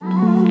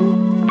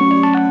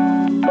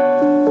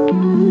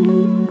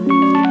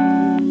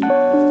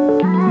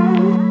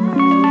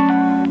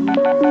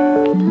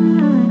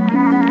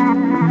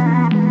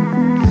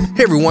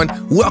Hey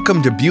everyone,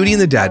 welcome to Beauty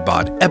and the Dad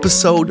Bod,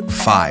 episode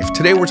 5.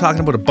 Today we're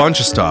talking about a bunch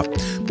of stuff,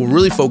 but we're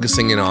really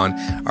focusing in on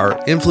our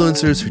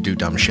influencers who do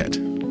dumb shit.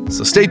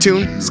 So stay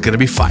tuned, it's gonna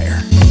be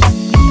fire.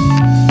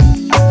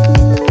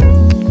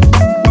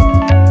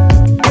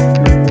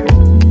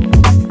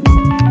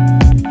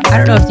 I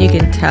don't know if you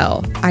can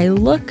tell, I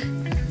look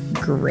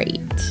great,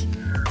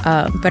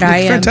 but I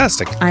am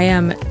fantastic. I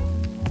am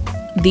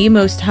the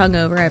most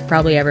hungover I've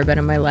probably ever been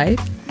in my life.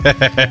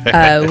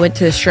 Went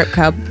to the strip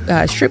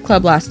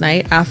club last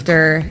night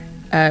after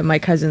my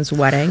cousin's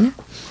wedding,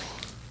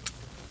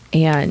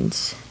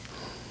 and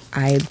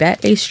I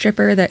bet a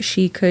stripper that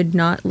she could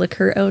not lick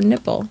her own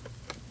nipple,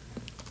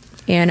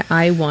 and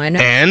I won.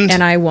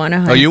 And I won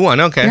 $100. Oh, you won?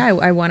 Okay. Yeah,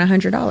 I won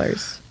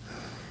 $100.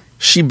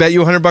 She bet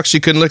you $100 she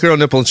couldn't lick her own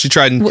nipple, and she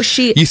tried. And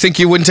you think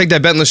you wouldn't take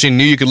that bet unless she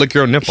knew you could lick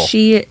your own nipple?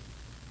 She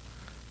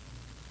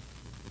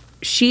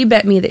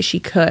bet me that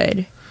she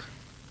could.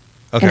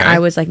 Okay. And I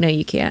was like, no,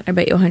 you can't. I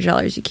bet you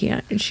 $100 you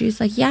can't. And she's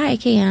like, yeah, I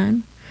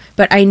can.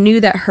 But I knew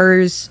that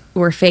hers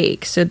were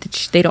fake, so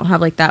that they don't have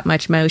like that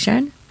much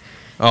motion.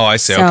 Oh, I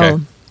see. So,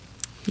 okay.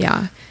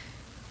 Yeah.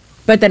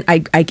 But then I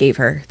gave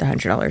her the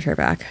 $100 her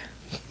back.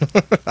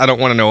 I don't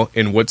want to know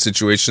in what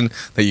situation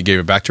that you gave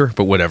it back to her,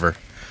 but whatever.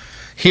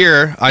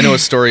 Here, I know a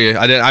story.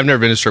 I've never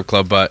been to a strip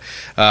club, but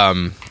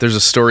there's a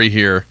story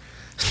here.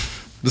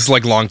 This is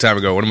like a long time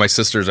ago. One of my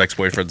sister's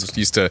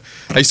ex-boyfriends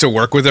I used to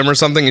work with him or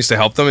something. I used to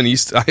help them, and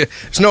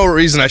there's no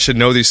reason I should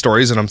know these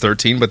stories, and I'm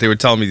 13, but they would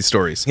tell me these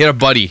stories. He had a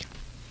buddy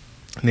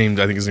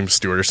named, I think his name was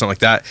Stuart or something like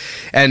that,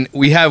 and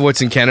we have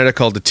what's in Canada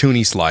called the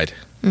toonie slide,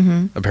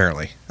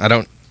 apparently.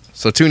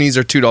 So toonies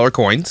are $2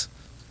 coins.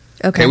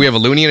 Okay, we have a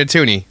loonie and a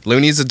toonie.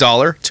 Looney's $1,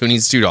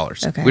 tooney's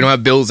 $2. Okay. We don't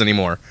have bills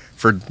anymore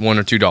for $1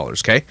 or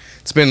 $2, okay?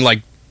 It's been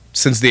like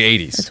since the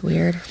 80s. That's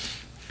weird.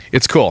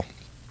 It's cool.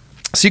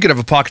 So you could have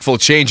a pocket full of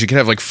change. You could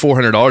have like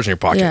 $400 in your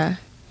pocket. Yeah.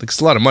 Like, it's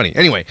a lot of money.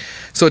 Anyway,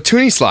 so a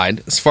toonie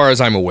slide, as far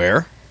as I'm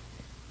aware,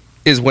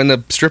 is when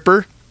the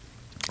stripper,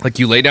 like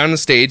you lay down on the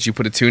stage, you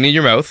put a toonie in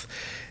your mouth,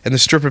 and the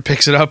stripper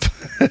picks it up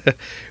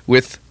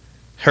with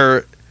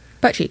her...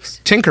 butt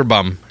cheeks. Tinker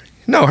bum.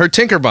 No, her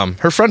tinker bum.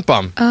 Her front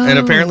bum. Oh. And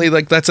apparently,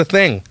 like, that's a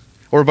thing.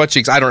 Or butt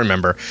cheeks. I don't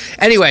remember.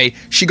 Anyway,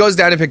 she goes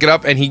down to pick it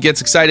up, and he gets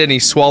excited, and he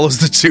swallows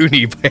the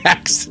toonie by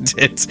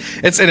accident.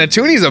 And a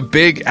toonie's a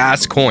big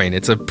ass coin.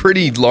 It's a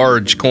pretty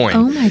large coin.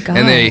 Oh my god!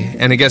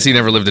 And I guess he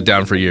never lived it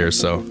down for years,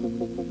 so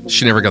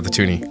she never got the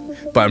toonie.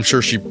 But I'm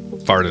sure she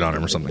farted on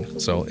him or something.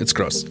 So it's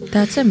gross.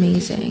 That's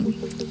amazing.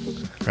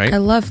 Right? I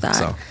love that.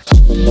 So.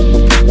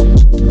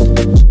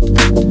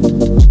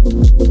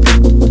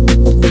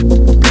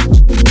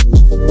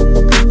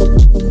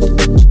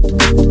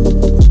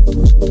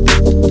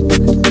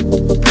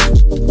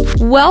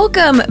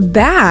 Welcome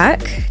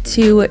back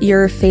to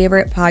your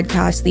favorite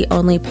podcast, the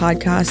only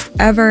podcast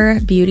ever,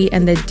 Beauty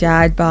and the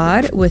Dad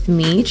Bod, with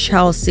me,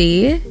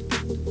 Chelsea.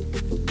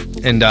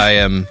 And I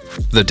am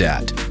the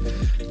dad.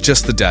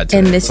 Just the dad today.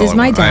 And this is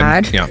my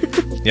dad.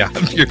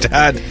 I'm your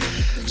dad.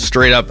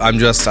 Straight up, I'm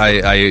just,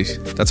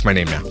 that's my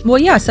name now. Well,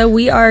 yeah, so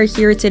we are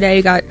here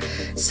today. Got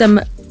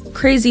some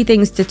crazy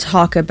things to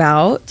talk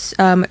about.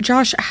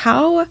 Josh,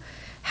 how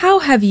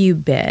have you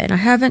been? I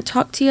haven't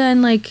talked to you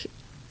in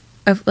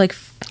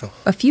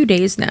a few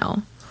days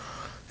now.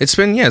 It's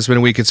been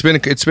a week. It's been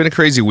a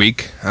crazy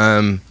week.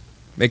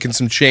 Making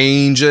some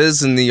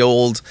changes in the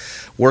old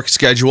work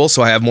schedule,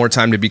 so I have more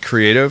time to be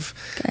creative.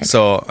 Good.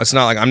 So it's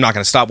not like I'm not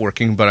going to stop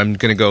working, but I'm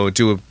going to go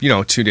do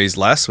 2 days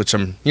less, which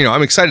I'm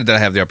excited that I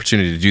have the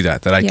opportunity to do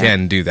that. I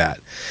can do that.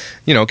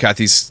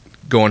 Kathy's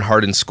going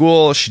hard in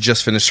school. She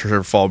just finished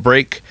her fall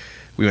break.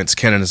 We went to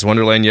Canada's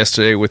Wonderland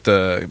yesterday with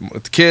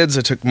the kids.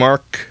 I took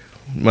Mark,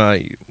 one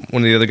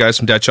of the other guys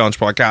from Dad Challenge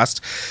podcast,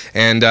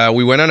 and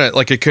we went on it.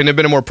 Like, it couldn't have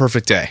been a more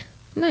perfect day.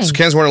 Nice. So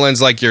Canada's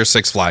Wonderland's like your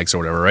Six Flags or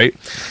whatever, right?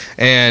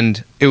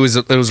 And it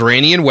was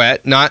rainy and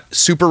wet, not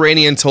super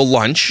rainy until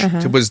lunch.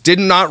 It did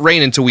not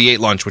rain until we ate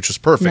lunch, which was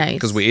perfect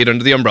because we ate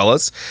under the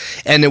umbrellas.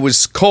 And it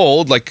was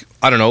cold, like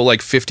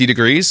 50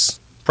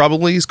 degrees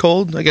probably is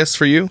cold, I guess,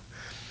 for you.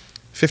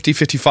 50,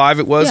 55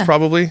 it was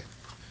probably.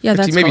 Yeah, 50,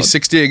 that's maybe cold.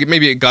 60.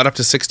 Maybe it got up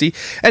to 60.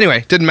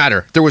 Anyway, didn't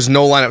matter. There was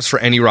no lineups for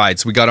any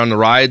rides. We got on the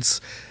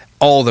rides,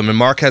 all of them. And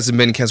Mark hasn't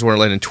been in Canada's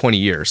Wonderland in 20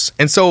 years.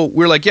 And so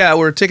we're like, yeah,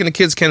 we're taking the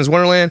kids to Canada's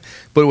Wonderland.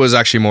 But it was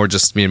actually more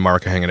just me and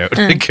Mark hanging out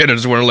in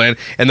Canada's Wonderland.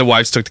 And the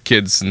wives took the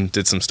kids and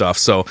did some stuff.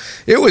 So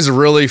it was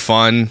really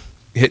fun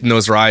hitting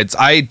those rides.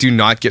 I do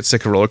not get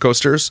sick of roller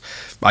coasters.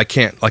 I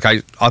can't.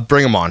 I'll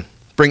bring them on.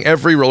 Bring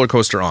every roller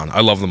coaster on.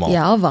 I love them all.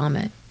 Yeah, I'll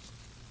vomit.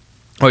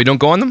 Oh, you don't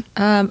go on them?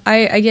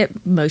 I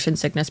get motion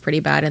sickness pretty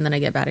bad, and then I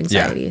get bad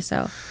anxiety,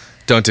 so...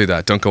 Don't do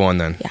that. Don't go on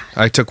then. Yeah.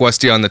 I took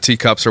Westy on the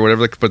teacups or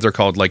whatever, but they're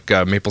called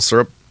maple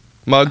syrup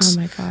mugs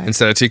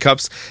instead of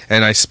teacups,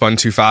 and I spun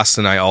too fast,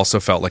 and I also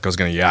felt like I was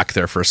going to yak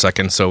there for a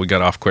second, so we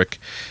got off quick,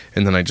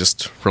 and then I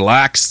just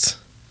relaxed,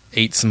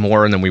 ate some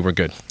more, and then we were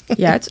good.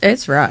 Yeah,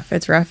 it's rough.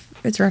 It's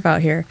rough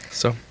out here.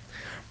 So,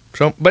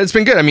 but it's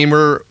been good. I mean,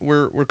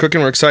 we're cooking.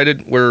 We're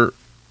excited.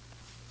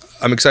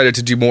 I'm excited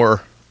to do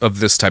more of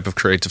this type of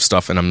creative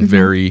stuff, and I'm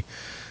very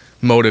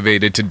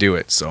motivated to do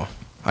it. So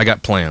I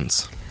got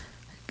plans.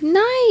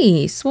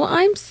 Nice. Well,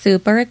 I'm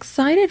super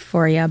excited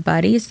for you,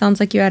 buddy. Sounds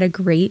like you had a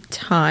great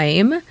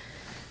time.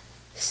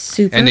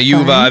 Super And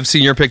fun. I've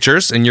seen your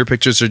pictures, and your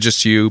pictures are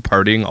just you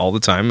partying all the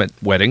time at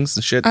weddings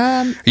and shit.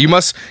 You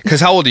must,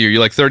 because how old are you? You're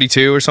like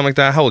 32 or something like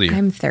that? How old are you?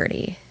 I'm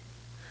 30.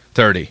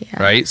 30,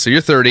 Yeah. right? So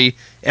you're 30.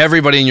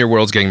 Everybody in your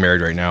world's getting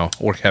married right now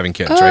or having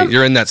kids, right?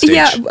 You're in that stage.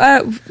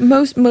 Yeah,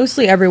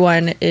 mostly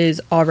everyone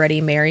is already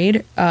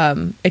married,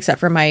 except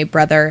for my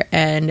brother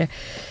and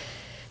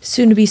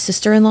soon-to-be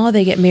sister-in-law.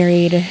 They get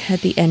married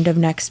at the end of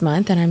next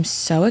month, and I'm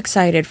so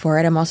excited for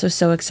it. I'm also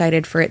so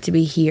excited for it to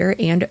be here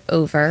and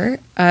over.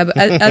 But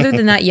other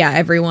than that, yeah,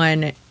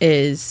 everyone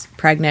is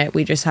pregnant.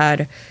 We just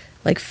had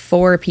like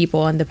 4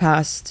 people in the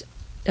past,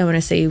 I want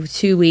to say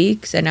 2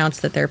 weeks, announce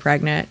that they're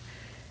pregnant.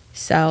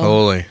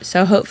 So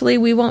hopefully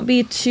we won't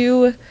be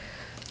too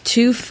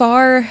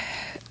far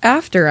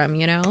after them,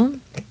 you know?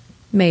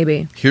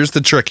 Maybe. Here's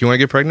the trick. You want to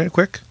get pregnant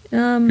quick?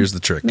 Here's the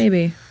trick.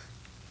 Maybe.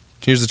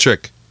 Here's the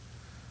trick.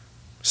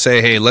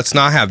 Say, hey, let's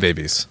not have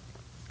babies.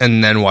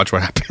 And then watch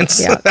what happens.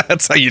 Yeah.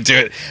 That's how you do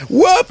it.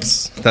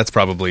 Whoops! That's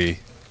probably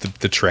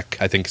the trick.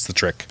 I think it's the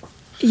trick.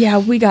 Yeah,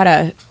 we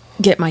gotta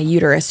get my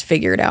uterus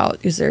figured out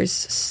because there's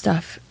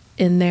stuff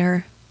in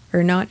there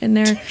or not in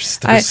there. There's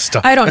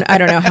stuff. I don't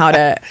know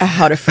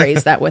how to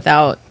phrase that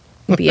without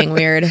being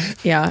weird.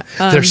 Yeah.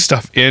 There's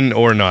stuff in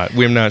or not.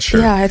 We're not sure.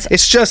 Yeah,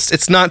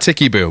 it's not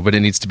ticky boo, but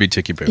it needs to be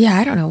ticky boo. Yeah,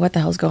 I don't know what the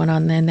hell's going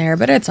on in there,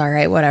 but it's all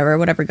right.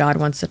 Whatever God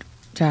wants it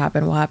to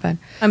happen will happen.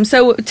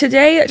 So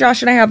today,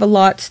 Josh and I have a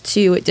lot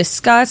to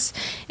discuss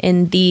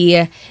in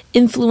the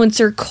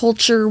influencer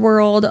culture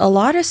world. A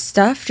lot of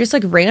stuff, just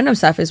like random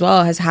stuff as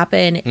well, has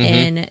happened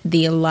in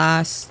the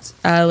last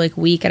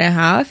week and a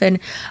half, and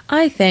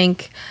I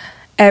think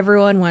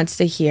everyone wants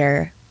to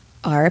hear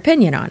our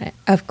opinion on it,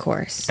 of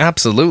course.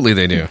 Absolutely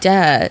they do.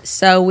 Duh.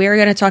 So we're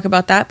going to talk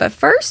about that, but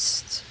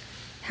first,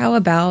 how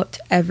about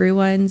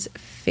everyone's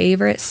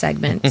favorite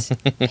segment,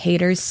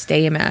 Haters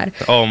Stay Mad?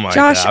 Oh my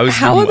Josh, God.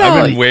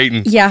 I've been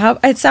waiting. Yeah,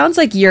 it sounds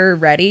like you're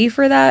ready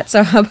for that,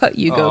 so how about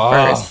you go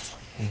first?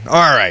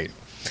 All right.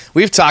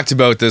 We've talked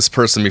about this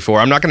person before.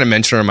 I'm not going to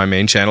mention her on my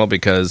main channel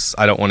because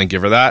I don't want to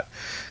give her that,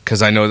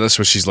 because I know that's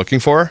what she's looking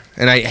for.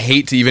 And I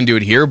hate to even do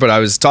it here, but I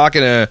was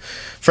talking to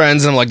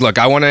friends and I'm like, look,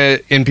 I want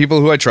to, and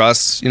people who I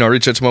trust,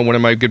 reach out to one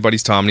of my good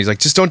buddies, Tom, and he's like,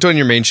 just don't do it on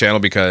your main channel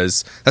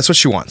because that's what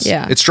she wants.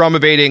 Yeah. It's drama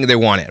baiting. They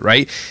want it,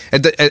 right?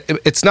 And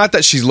it's not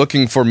that she's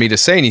looking for me to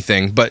say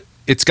anything, but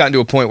it's gotten to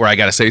a point where I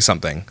got to say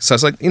something. So I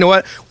was like, you know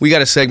what? We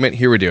got a segment.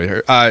 Here we do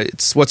it.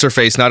 It's What's Her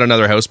Face, Not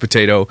Another House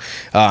Potato.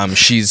 A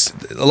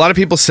lot of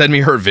people send me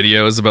her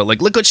videos about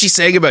like, look what she's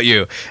saying about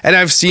you. And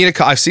I've seen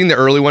the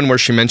early one where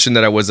she mentioned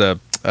that I was a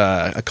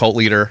cult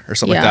leader or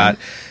something like that.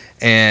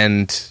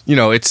 And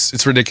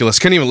it's ridiculous.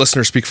 Couldn't even listen to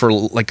her speak for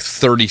like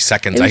 30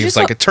 seconds. I was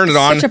like, I turned it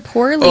on. Such a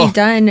poorly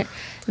done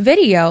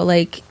video.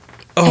 Like,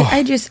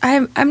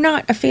 I'm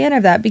not a fan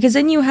of that, because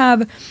then you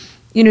have,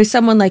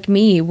 someone like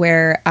me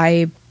where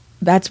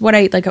that's what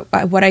I like.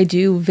 What I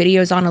do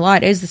videos on a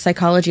lot is the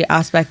psychology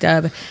aspect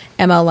of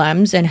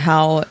MLMs and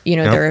how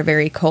they're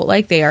very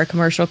cult-like. They are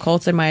commercial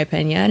cults, in my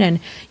opinion. And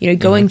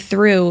going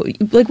through,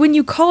 like, when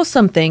you call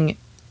something,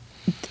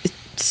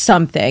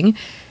 it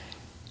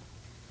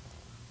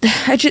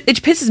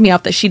pisses me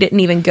off that she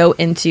didn't even go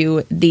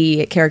into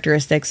the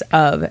characteristics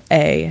of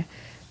a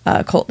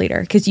cult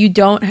leader, because you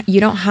don't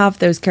have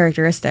those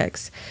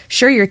characteristics.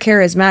 Sure, you're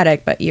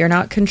charismatic, but you're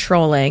not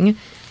controlling.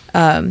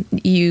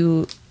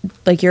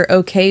 You're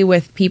okay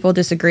with people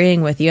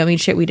disagreeing with you. I mean,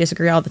 shit, we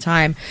disagree all the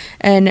time.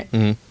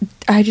 And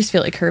I just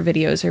feel like her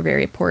videos are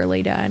very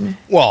poorly done.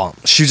 Well,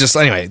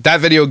 anyway, that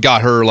video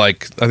got her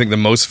like, I think, the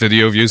most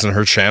video views on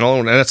her channel.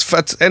 And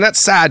that's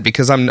sad,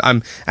 because and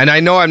I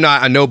know I'm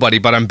not a nobody,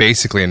 but I'm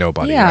basically a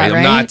nobody. Yeah, right?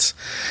 I'm not.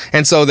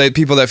 And so the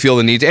people that feel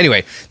the need to,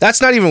 anyway, that's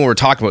not even what we're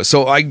talking about.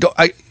 So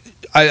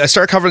I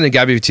start covering the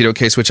Gabby Petito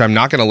case, which I'm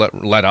not going to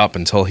let up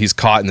until he's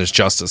caught and there's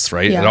justice,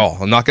 right? Yeah. At all.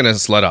 I'm not going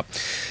to let up.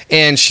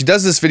 And she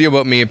does this video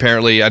about me,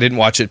 apparently. I didn't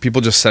watch it. People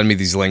just send me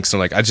these links.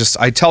 And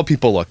I tell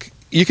people, look,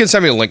 you can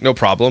send me a link, no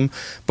problem.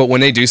 But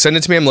when they do send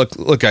it to me, I'm like,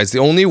 look, guys, the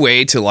only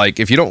way to, like,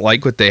 if you don't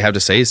like what they have to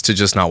say, is to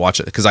just not watch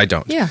it, because I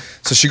don't. Yeah.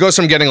 So she goes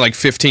from getting like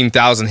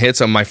 15,000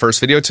 hits on my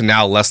first video to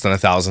now less than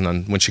 1,000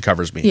 on when she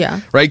covers me.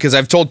 Yeah. Right? Because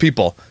I've told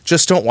people,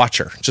 just don't watch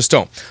her. Just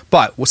don't.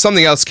 But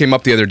something else came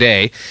up the other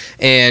day,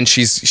 and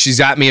she's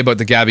at me about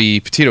the Gabby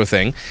Petito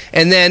thing.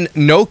 And then,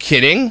 no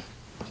kidding,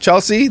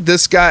 Chelsea,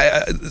 this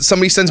guy,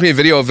 somebody sends me a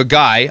video of a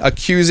guy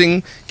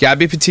accusing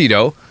Gabby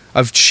Petito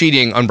of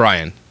cheating on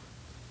Brian.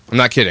 I'm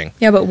not kidding.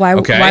 Yeah, but why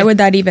would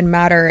that even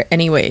matter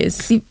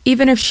anyways?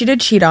 Even if she did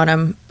cheat on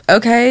him,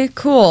 okay,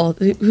 cool.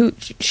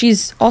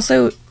 She's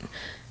also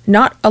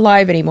not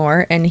alive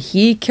anymore, and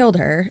he killed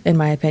her, in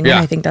my opinion.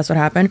 Yeah. I think that's what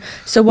happened.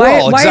 So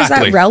why is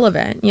that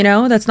relevant?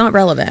 That's not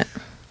relevant.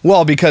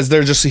 Well, because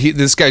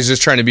this guy's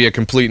just trying to be a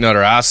complete and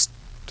utter ass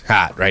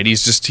hat, right?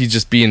 He's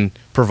just being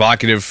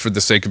provocative for the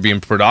sake of being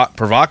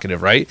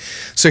provocative, right?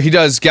 So he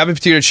does Gabby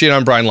Petito cheated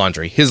on Brian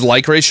Laundrie. His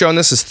like ratio on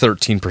this is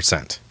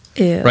 13%.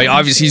 Ew. right?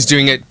 Obviously, he's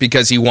doing it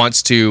because he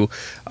wants to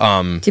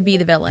be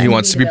the villain. He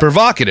wants to be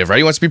provocative, right?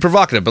 He wants to be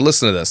provocative. But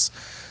listen to this.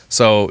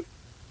 So,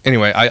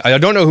 anyway, I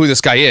don't know who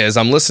this guy is.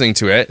 I'm listening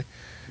to it.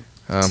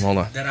 Hold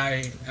on. That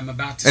I am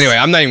about to. Anyway,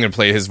 I'm not even going to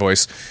play his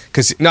voice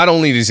because not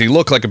only does he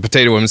look like a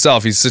potato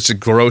himself, he's such a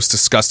gross,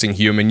 disgusting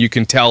human. You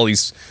can tell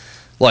he's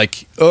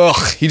like,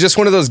 ugh. He's just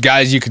one of those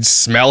guys you could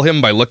smell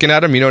him by looking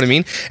at him. You know what I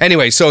mean?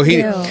 Anyway, so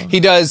he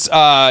does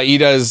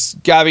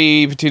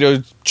Gabby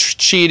Petito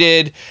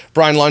cheated.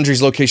 Brian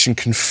Laundrie's location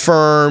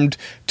confirmed.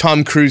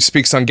 Tom Cruise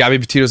speaks on Gabby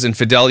Petito's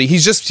infidelity.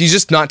 He's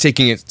just not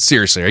taking it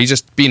seriously. Right? He's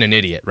just being an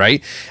idiot,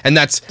 right? And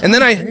that's and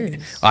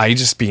then he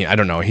just being, I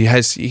don't know.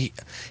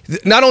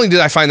 Not only did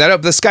I find that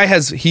out, this guy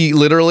he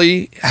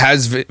literally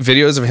has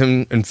videos of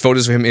him and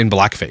photos of him in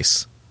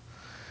blackface.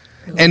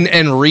 Really?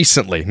 And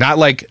recently, not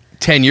like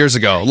 10 years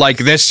ago, like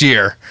this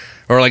year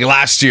or like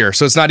last year.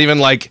 So it's not even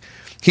like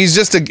he's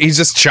just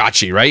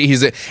chachi,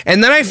 right?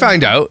 And then I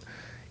find out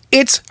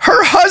it's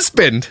her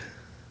husband.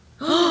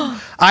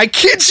 I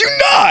kid you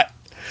not.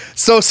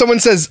 So someone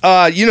says,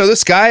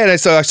 this guy, and I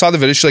saw the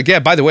video. She's like, yeah,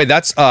 by the way,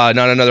 that's not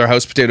another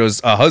House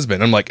Potato's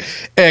husband. I'm like,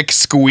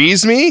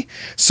 excuse me.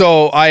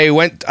 So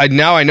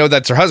now I know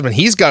that's her husband.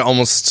 He's got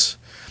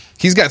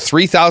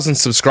 3,000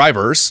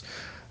 subscribers.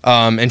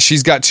 And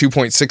she's got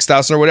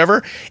 2,600 or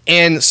whatever.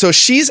 And so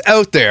she's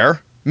out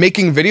there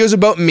making videos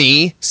about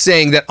me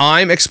saying that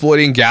I'm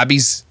exploiting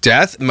Gabby's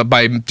death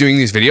by doing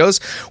these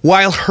videos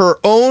while her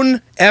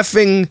own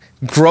effing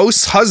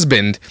gross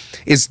husband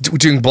is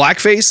doing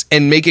blackface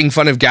and making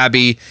fun of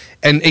Gabby.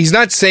 And he's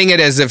not saying it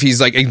as if he's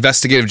like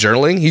investigative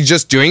journaling. He's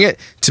just doing it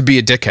to be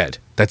a dickhead.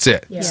 That's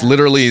it. Yeah. It's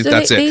literally,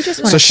 that's it.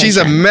 So she's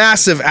a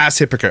massive ass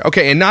hypocrite.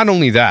 Okay. And not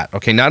only that.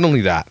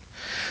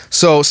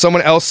 So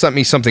someone else sent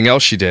me something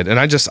else she did, and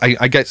I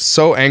get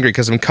so angry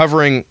because I'm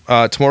covering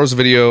tomorrow's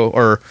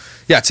video,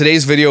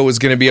 today's video was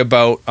going to be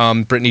about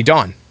Brittany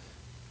Dawn.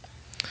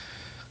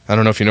 I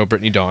don't know if you know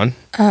Brittany Dawn.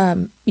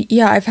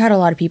 Yeah, I've had a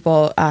lot of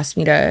people ask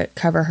me to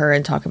cover her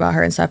and talk about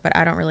her and stuff, but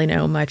I don't really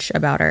know much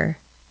about her.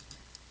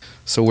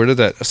 So I'm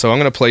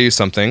going to play you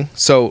something.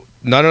 So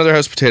Not Another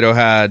House Potato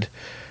had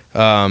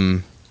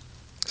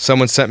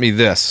someone sent me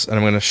this, and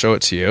I'm going to show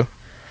it to you.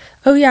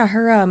 Oh yeah,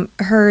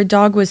 her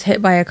dog was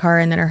hit by a car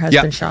and then her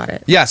husband shot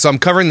it. Yeah, so I'm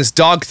covering this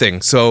dog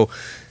thing. So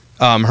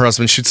her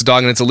husband shoots a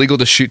dog and it's illegal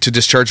to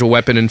discharge a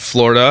weapon in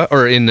Florida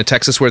or in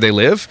Texas where they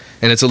live,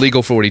 and it's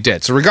illegal for what he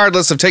did. So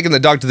regardless of taking the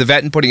dog to the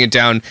vet and putting it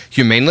down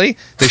humanely,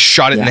 they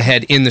shot it in the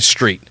head in the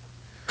street.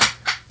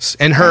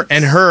 And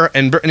her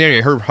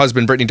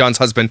husband, Brittany Dawn's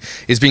husband,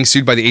 is being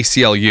sued by the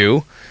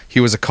ACLU. He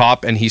was a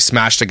cop and he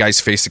smashed a guy's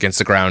face against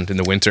the ground in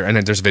the winter, and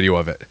there's video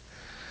of it.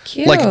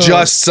 Cute. Like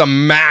just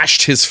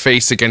smashed his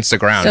face against the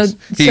ground.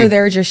 So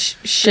they're just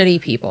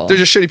shitty people. They're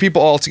just shitty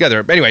people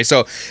altogether. Anyway,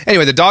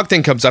 the dog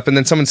thing comes up and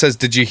then someone says,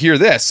 did you hear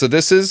this? So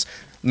this is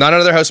Not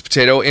Another House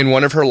Potato in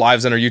one of her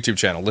lives on her YouTube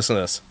channel. Listen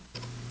to this.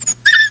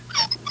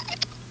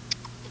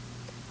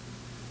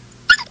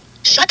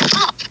 Shut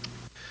up.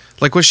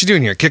 Like, what's she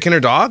doing here? Kicking her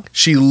dog?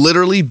 She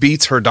literally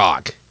beats her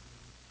dog.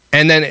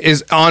 And then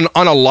is on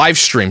a live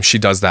stream, she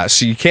does that.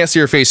 So you can't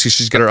see her face because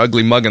she's got her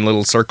ugly mug in a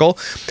little circle.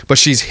 But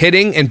she's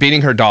hitting and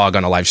beating her dog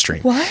on a live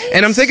stream. What?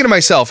 And I'm thinking to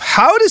myself,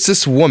 how does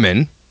this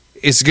woman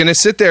is going to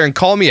sit there and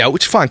call me out?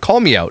 Which, fine,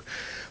 call me out.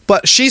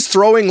 But she's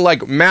throwing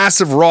like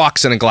massive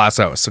rocks in a glass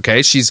house,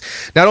 okay? She's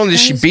not only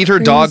does she beat her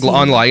dog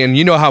online, and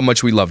you know how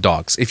much we love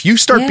dogs. If you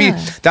start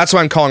that's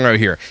why I'm calling her out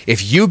here.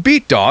 If you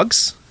beat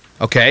dogs,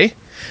 okay,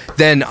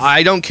 then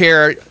I don't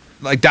care.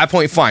 Like that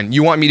point, fine.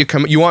 You want me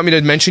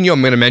to mention you? I'm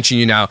going to mention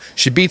you now.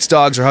 She beats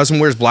dogs. Her husband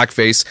wears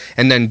blackface,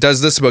 and then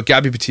does this about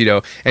Gabby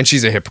Petito, and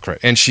she's a hypocrite,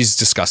 and she's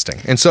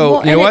disgusting. And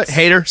so, you know what?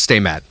 Hater, stay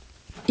mad.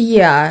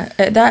 Yeah,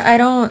 that I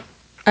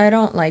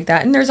don't like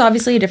that. And there's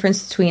obviously a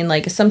difference between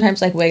like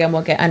sometimes like Wiggum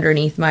will get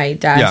underneath my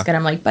desk, and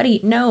I'm like, buddy,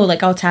 no,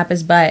 like I'll tap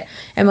his butt.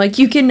 I'm like,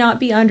 you cannot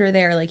be under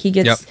there. Like he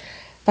gets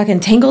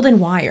fucking tangled in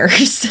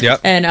wires.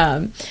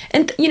 And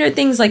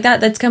things like that.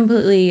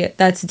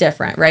 That's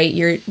different, right?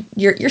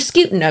 You're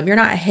scooting them. You're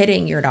not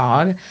hitting your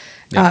dog.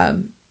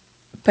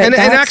 But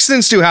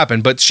accidents do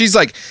happen, but she's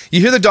like,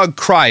 you hear the dog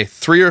cry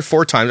 3 or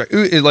 4 times,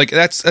 like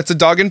that's a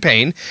dog in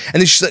pain,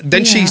 and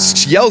then she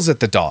yells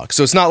at the dog.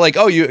 So it's not like,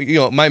 oh, you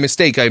know, my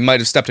mistake, I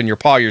might have stepped on your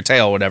paw, your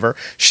tail, whatever.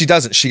 She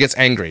doesn't. She gets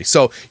angry.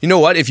 So you know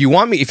what? If you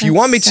want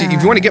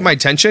to get my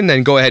attention,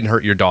 then go ahead and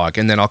hurt your dog,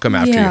 and then I'll come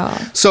after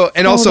you. So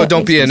also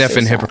don't be an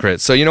effing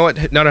hypocrite. So you know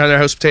what? Not Another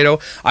House Potato.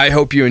 I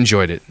hope you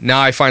enjoyed it. Now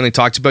I finally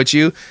talked about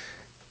you.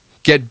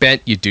 Get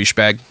bent, you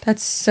douchebag.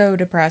 That's so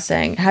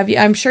depressing.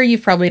 I'm sure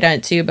you've probably done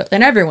it too, but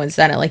then everyone's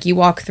done it. Like you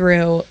walk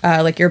through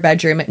like your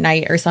bedroom at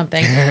night or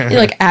something.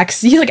 you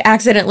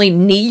accidentally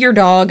knee your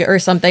dog or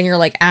something, or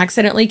like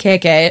accidentally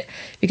kick it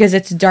because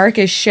it's dark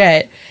as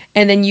shit.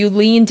 And then you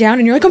lean down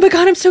and you're like, oh my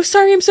God, I'm so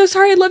sorry.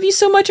 I love you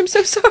so much. I'm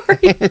so sorry.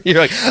 You're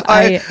like,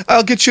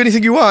 I'll get you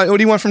anything you want. What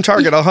do you want from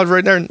Target? I'll have it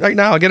right there, right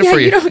now. I'll get it for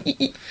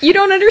you. You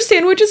don't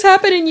understand what just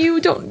happened, and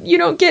you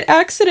don't get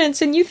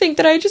accidents, and you think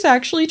that I just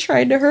actually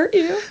tried to hurt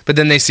you. But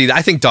then they see that.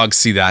 I think dogs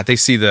see that. They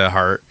see the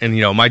heart. And,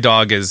 you know, my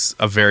dog is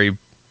a very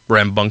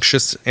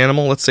rambunctious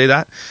animal, let's say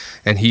that.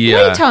 And he...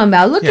 What are you talking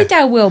about? Look at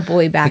that Will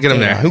boy back there. Look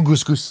at him there. Who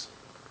goose goose?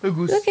 Who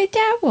goose? Look at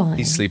that one.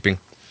 He's sleeping.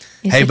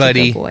 He's hey, such a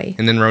buddy. good boy.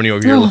 And then Roni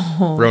over here.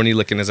 Roni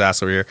licking his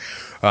ass over here.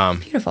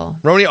 Beautiful.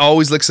 Roni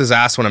always licks his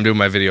ass when I'm doing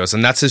my videos,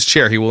 and that's his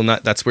chair. He will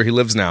not. That's where he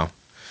lives now.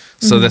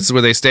 So that's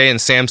where they stay, and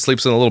Sam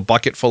sleeps in a little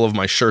bucket full of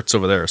my shirts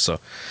over there.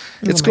 So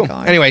it's cool.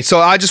 God. Anyway, so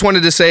I just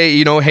wanted to say,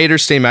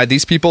 haters stay mad.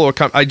 These people are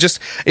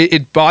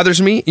it bothers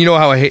me. You know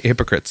how I hate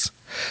hypocrites.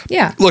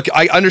 Yeah. Look,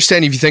 I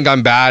understand if you think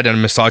I'm bad and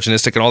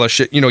misogynistic and all that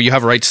shit. You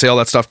have a right to say all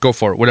that stuff. Go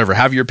for it. Whatever.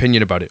 Have your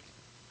opinion about it.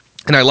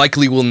 And I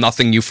likely will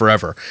nothing you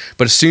forever.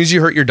 But as soon as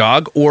you hurt your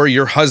dog or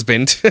your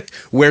husband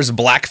wears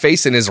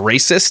blackface and is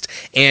racist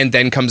and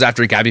then comes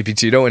after Gabby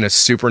Petito in a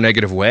super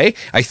negative way,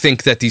 I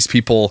think that these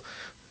people...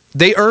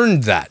 They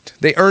earned that.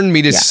 They earned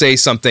me to say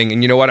something,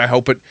 and you know what? I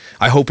hope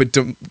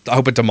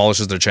it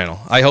demolishes their channel.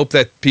 I hope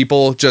that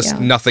people just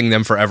nothing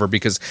them forever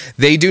because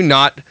they do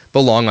not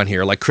belong on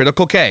here. Like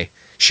Critical K,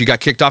 she got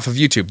kicked off of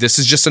YouTube. This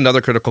is just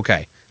another Critical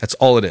K. That's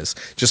all it is.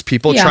 Just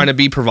people trying to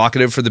be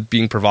provocative for the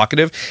being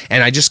provocative,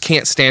 and I just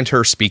can't stand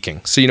her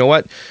speaking. So you know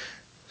what?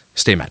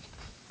 Stay mad.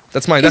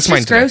 That's mine. That's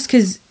mine. It's gross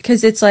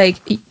because it's like.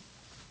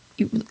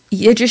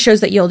 It just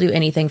shows that you'll do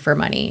anything for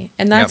money,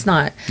 and that's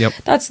not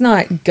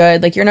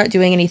good. Like, you're not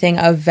doing anything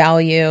of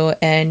value,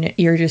 and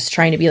you're just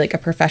trying to be like a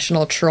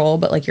professional troll,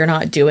 but like you're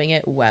not doing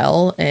it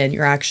well, and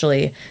you're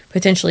actually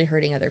potentially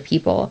hurting other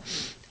people.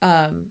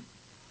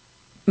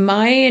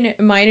 Mine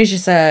is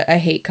just a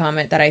hate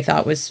comment that I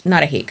thought was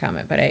not a hate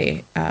comment, but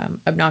a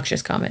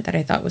obnoxious comment that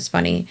I thought was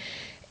funny,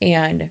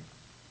 and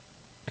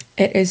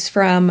it is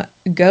from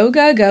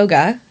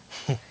Goga.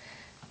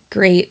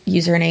 Great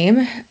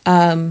username.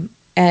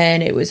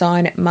 And it was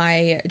on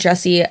my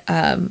Jesse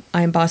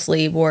I'm Boss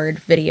Lee Ward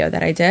video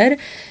that I did.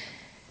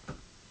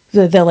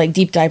 The like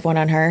deep dive one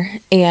on her.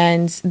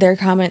 And their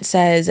comment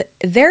says,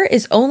 there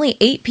is only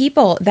 8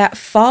 people that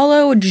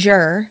follow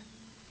Jer,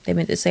 they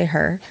meant to say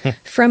her,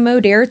 from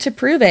Modere to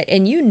prove it.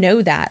 And you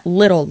know that,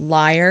 little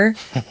liar.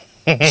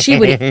 She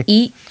would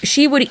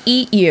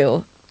eat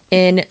you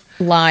in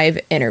live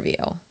interview.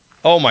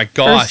 Oh my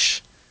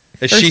gosh.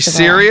 Is she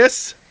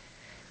serious?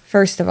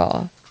 First of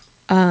all,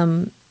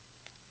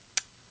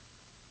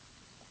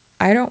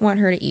 I don't want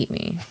her to eat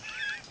me.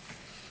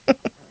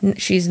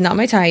 She's not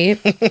my type,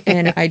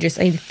 and I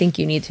think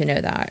you need to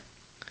know that.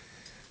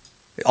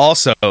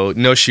 Also,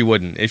 no, she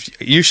wouldn't.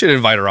 If you should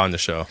invite her on the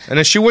show, and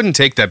if she wouldn't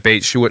take that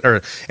bait, she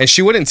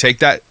wouldn't take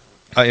that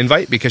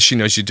invite because she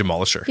knows you'd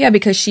demolish her. Yeah,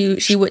 because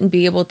she wouldn't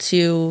be able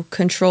to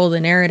control the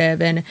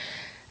narrative, and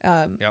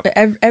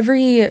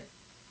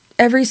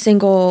every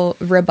single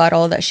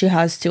rebuttal that she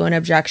has to an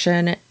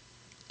objection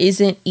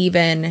isn't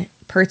even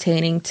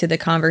pertaining to the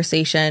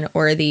conversation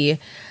or the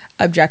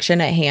objection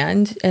at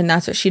hand, and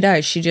that's what she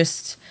does. She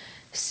just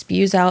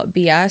spews out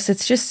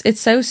BS. It's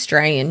so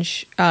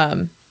strange.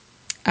 I'm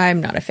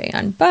not a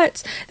fan,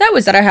 but that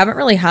was it. I haven't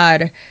really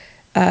had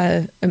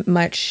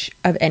much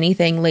of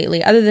anything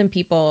lately other than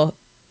people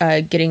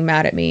getting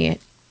mad at me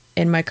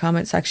in my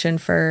comment section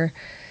for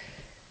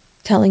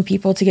telling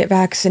people to get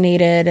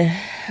vaccinated,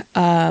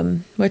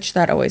 which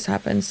that always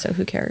happens, so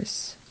who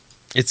cares?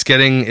 It's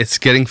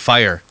getting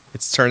fire.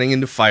 It's turning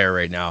into fire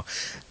right now.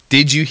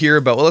 Did you hear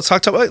about? Well,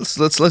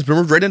 let's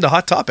move right into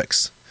hot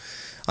topics.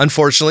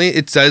 Unfortunately,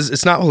 it says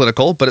it's not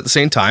political, but at the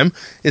same time,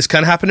 it's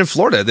kind of happened in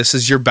Florida. This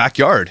is your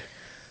backyard.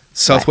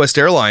 Southwest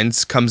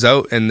Airlines comes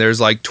out and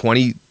there's like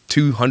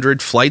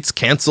 2,200 flights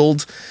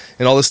canceled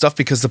and all this stuff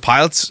because the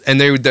pilots, and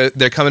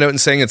they're coming out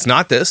and saying it's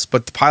not this,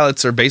 but the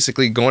pilots are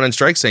basically going on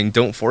strike saying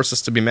don't force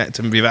us to be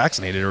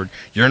vaccinated or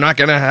you're not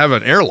going to have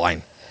an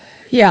airline.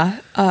 Yeah.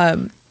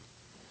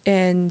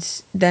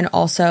 And then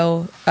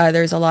also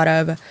there's a lot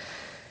of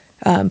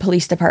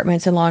police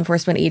departments and law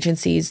enforcement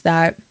agencies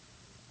that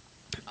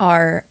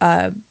are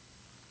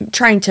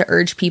trying to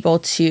urge people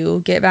to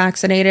get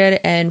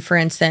vaccinated. And for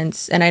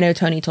instance, and I know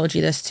Tony told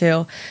you this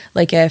too,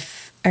 like I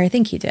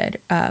think he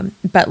did,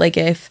 but like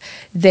if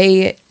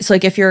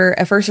you're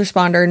a first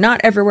responder,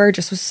 not everywhere,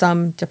 just with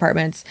some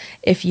departments,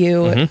 if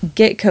you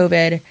get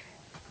COVID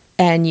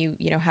and you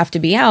have to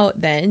be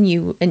out, then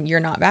you're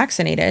not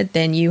vaccinated,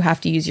 then you have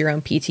to use your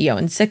own PTO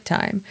and sick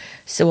time.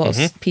 So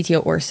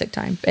PTO or sick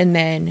time. And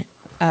then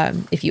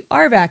if you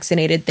are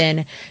vaccinated,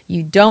 then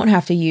you don't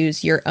have to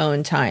use your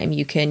own time.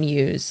 You can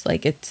use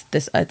it's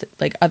this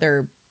like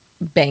other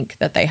bank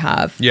that they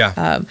have.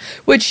 Yeah.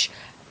 Which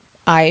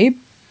I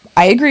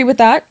agree with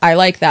that. I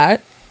like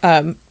that.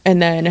 And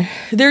then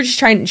they're just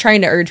trying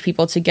to urge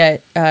people to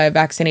get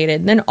vaccinated.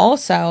 And then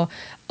also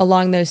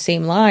along those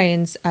same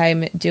lines,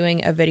 I'm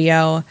doing a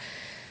video,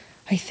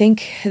 I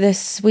think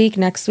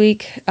next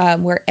week,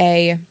 where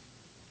a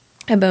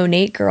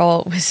Monet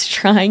girl was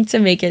trying to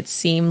make it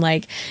seem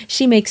like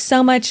she makes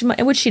so much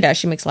money, which she does.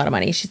 She makes a lot of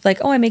money. She's like,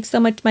 oh, I make so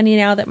much money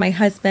now that my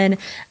husband,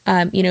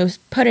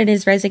 put in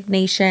his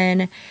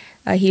resignation.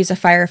 He's a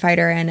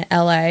firefighter in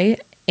LA.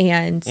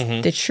 And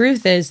the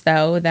truth is,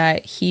 though,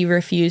 that he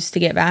refused to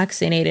get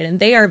vaccinated. And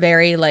they are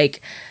very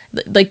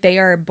they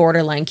are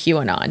borderline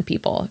QAnon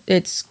people.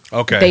 It's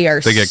okay. They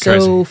get so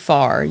crazy.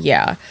 Far.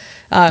 Yeah.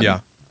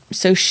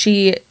 So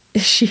she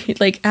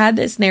like had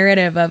this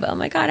narrative of, oh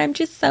my God, I'm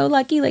just so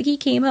lucky. Like he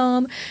came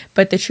home.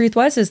 But the truth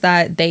is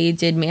that they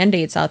did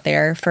mandates out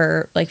there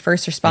for like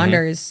first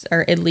responders,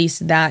 or at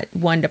least that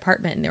one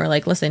department. And they were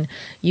like, listen,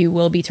 you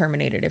will be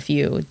terminated if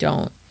you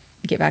don't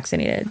get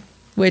vaccinated,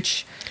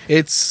 which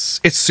it's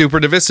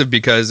super divisive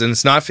because, and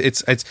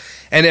it's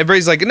and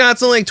everybody's like, no,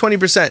 it's only like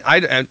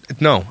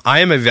 20%. No, I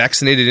am a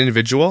vaccinated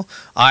individual.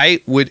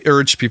 I would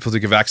urge people to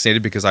get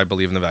vaccinated because I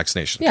believe in the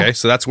vaccination. Okay.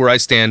 So that's where I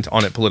stand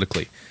on it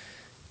politically.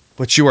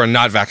 But you are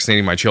not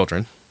vaccinating my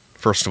children.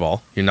 First of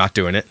all, you're not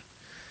doing it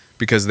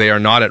because they are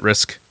not at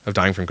risk of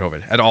dying from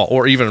COVID at all,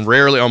 or even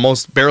rarely,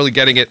 almost barely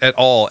getting it at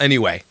all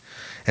anyway.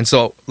 And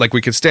so, like,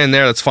 we could stand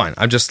there. That's fine.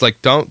 I'm just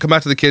like, don't come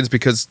out to the kids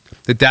because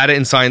the data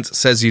in science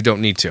says you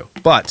don't need to.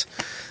 But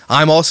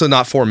I'm also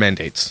not for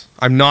mandates.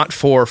 I'm not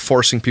for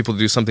forcing people to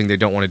do something they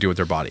don't want to do with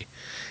their body.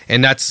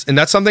 And that's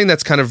something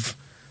that's kind of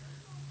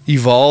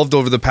evolved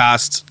over the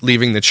past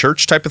leaving the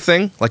church type of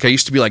thing. Like I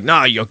used to be like,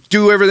 nah, you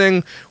do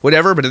everything,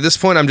 whatever. But at this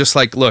point, I'm just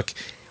like, look,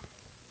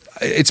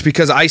 it's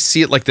because I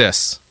see it like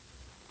this.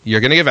 You're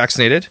going to get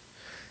vaccinated.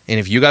 And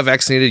if you got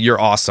vaccinated, you're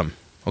awesome.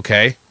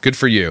 Okay? Good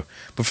for you.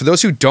 But for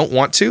those who don't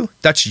want to,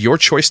 that's your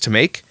choice to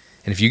make.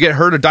 And if you get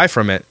hurt or die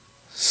from it,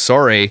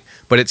 sorry,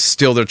 but it's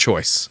still their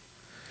choice.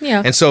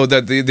 Yeah. And so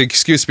the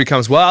excuse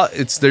becomes, well,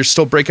 there's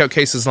still breakout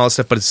cases and all that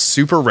stuff, but it's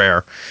super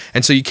rare.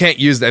 And so you can't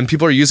use that. And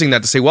people are using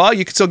that to say, well,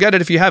 you can still get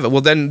it if you have it.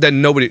 Well, then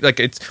nobody, like,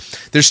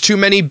 there's too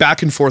many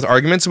back and forth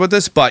arguments about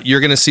this, but you're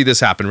going to see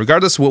this happen.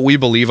 Regardless of what we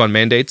believe on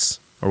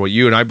mandates or what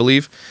you and I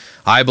believe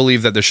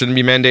that there shouldn't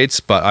be mandates,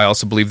 but I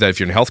also believe that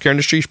if you're in the healthcare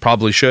industry, you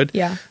probably should.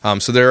 Yeah.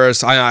 So there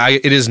is,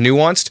 it is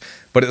nuanced,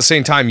 but at the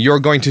same time, you're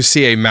going to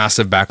see a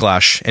massive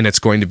backlash and it's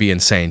going to be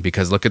insane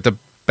because look at the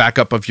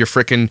backup of your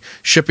frickin'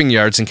 shipping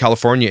yards in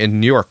California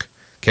and New York.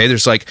 Okay,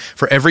 there's like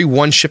for every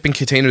one shipping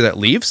container that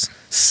leaves,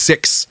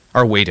 6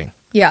 are waiting.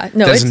 Yeah,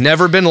 no, it's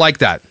never been like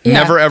that. Yeah.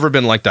 Never ever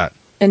been like that.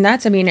 And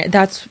that's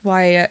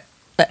why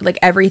like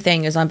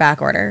everything is on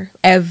back order.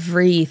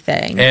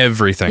 Everything.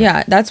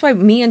 Yeah, that's why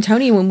me and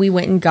Tony, when we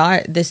went and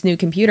got this new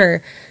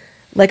computer,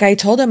 like I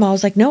told him, I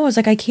was like,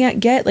 I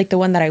can't get like the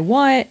one that I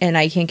want, and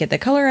I can't get the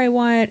color I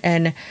want,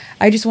 and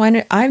I just want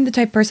it. I'm the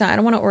type of person, I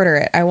don't want to order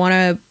it. I want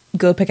to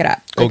go pick it up.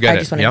 I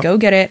just want to go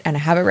get it and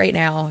have it right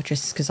now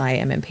just because I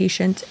am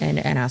impatient and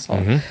an asshole.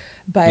 Mm-hmm.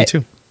 But me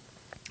too.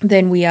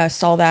 Then we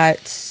saw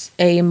that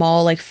a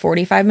mall like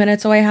 45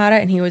 minutes away had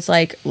it, and he was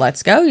like,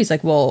 let's go. He's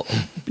like,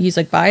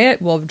 buy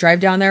it. We'll drive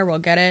down there. We'll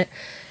get it.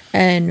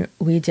 And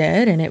we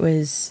did. And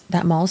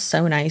that mall's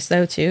so nice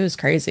though too. It was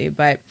crazy.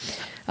 But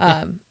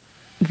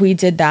we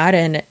did that,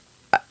 and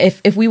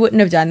if we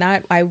wouldn't have done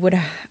that,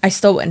 I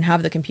still wouldn't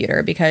have the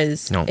computer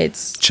because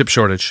it's chip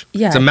shortage.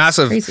 Yeah, it's a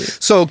massive. Crazy.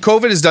 So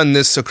COVID has done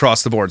this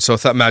across the board. So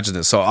imagine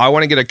this. So I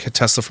want to get a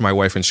Tesla for my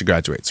wife when she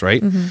graduates.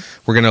 Right? Mm-hmm.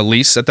 We're gonna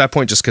lease at that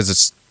point just because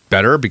it's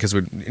better because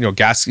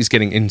gas is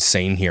getting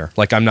insane here.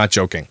 Like I'm not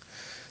joking.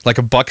 Like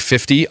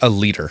 $1.50 a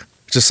liter,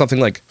 just something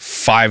like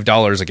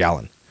 $5 a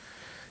gallon.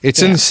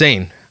 It's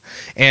insane.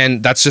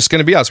 And that's just going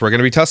to be us. We're going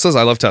to be Teslas.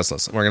 I love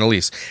Teslas. We're going to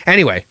lease.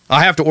 Anyway,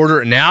 I have to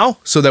order it now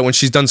so that when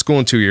she's done school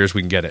in 2 years,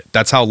 we can get it.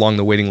 That's how long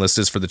the waiting list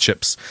is for the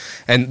chips.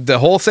 And the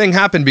whole thing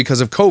happened because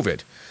of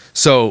COVID.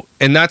 So,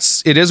 and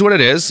it is what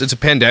it is. It's a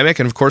pandemic.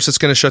 And of course, it's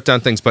going to shut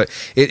down things. But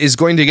it is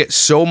going to get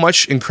so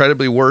much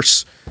incredibly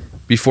worse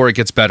before it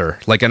gets better.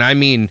 Like, and I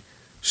mean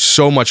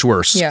so much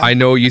worse. Yeah. I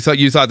know you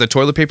thought the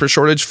toilet paper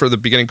shortage for the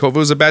beginning of COVID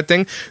was a bad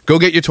thing. Go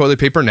get your toilet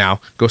paper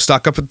now. Go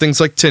stock up on things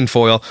like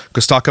tinfoil.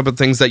 Go stock up on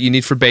things that you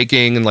need for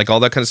baking and like all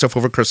that kind of stuff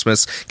over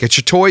Christmas. Get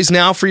your toys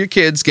now for your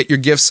kids. Get your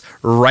gifts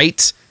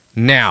right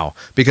now.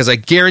 Because I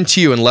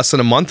guarantee you in less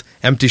than a month,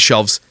 empty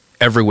shelves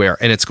everywhere.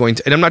 And it's going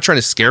to, and I'm not trying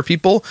to scare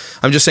people.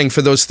 I'm just saying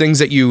for those things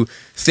that you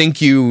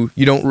think you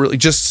don't really,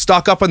 just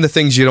stock up on the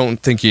things you don't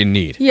think you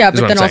need. Yeah,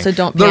 but then also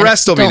don't the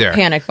rest will be there.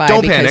 Panic buy.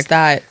 Don't because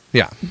panic.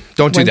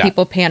 Don't do that. When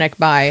people panic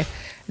buy,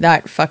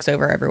 that fucks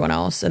over everyone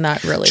else, and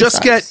that really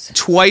just sucks. Get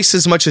twice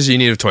as much as you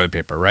need of toilet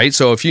paper, right?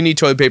 So if you need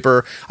toilet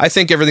paper, I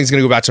think everything's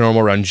going to go back to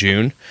normal around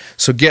June.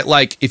 So get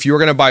like, if you were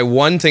going to buy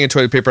one thing of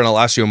toilet paper and it'll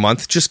last you a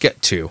month, just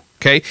get 2.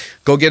 Okay,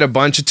 go get a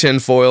bunch of tin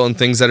foil and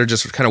things that are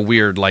just kind of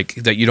weird, like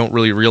that you don't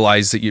really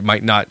realize that you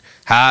might not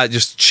have.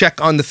 Just check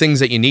on the things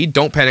that you need.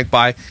 Don't panic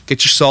buy.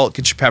 Get your salt,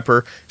 get your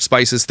pepper,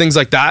 spices, things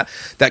like that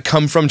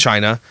come from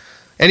China.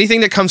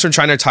 Anything that comes from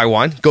China or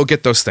Taiwan, go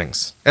get those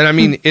things. And I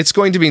mean, it's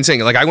going to be insane.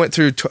 Like I went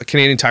through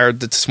Canadian Tire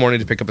this morning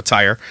to pick up a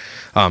tire.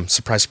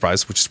 Surprise,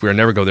 surprise, which is weird. I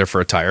never go there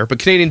for a tire. But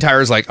Canadian Tire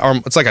is like,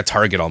 it's like a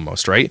Target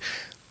almost, right?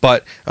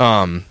 But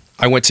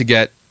I went to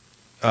get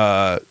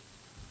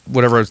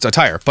whatever, it's a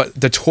tire. But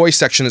the toy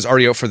section is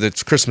already out for the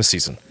Christmas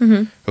season.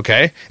 Mm-hmm.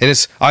 Okay?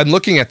 And I'm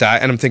looking at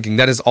that and I'm thinking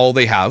that is all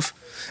they have.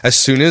 As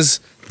soon as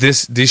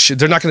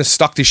they're not going to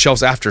stock these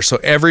shelves after, so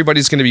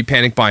everybody's going to be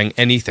panic buying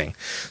anything.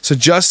 So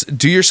just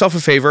do yourself a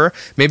favor,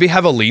 maybe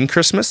have a lean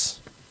Christmas,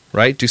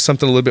 right? Do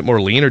something a little bit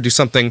more lean, or do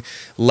something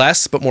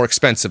less but more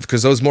expensive,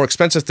 because those more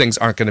expensive things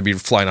aren't going to be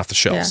flying off the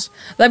shelves.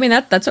 Yeah. I mean,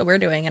 that's what we're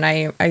doing, and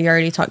I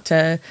already talked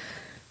to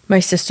my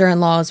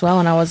sister-in-law as well.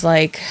 And I was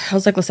like,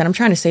 listen, I'm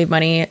trying to save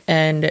money.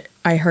 And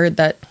I heard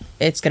that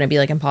it's going to be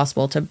like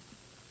impossible to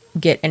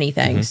get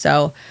anything.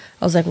 So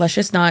I was like, let's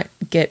just not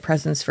get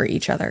presents for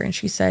each other. And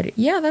she said,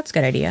 yeah, that's a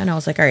good idea. And I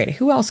was like, all right,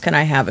 who else can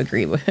I have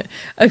agree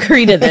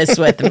to this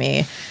with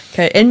me?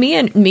 And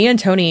me and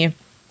Tony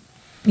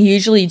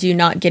usually do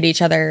not get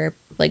each other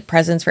like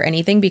presents for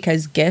anything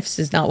because gifts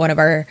is not one of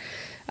our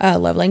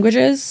love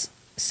languages.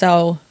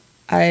 So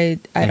I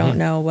don't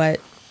know what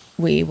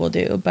we will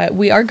do, but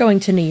we are going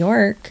to New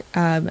York.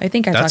 I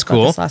think I talked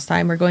about this last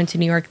time. We're going to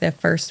New York the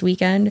first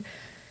weekend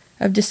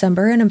of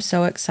December, and I'm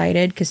so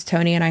excited because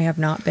Tony and I have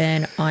not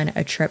been on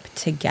a trip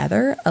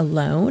together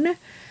alone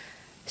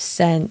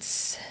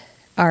since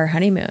our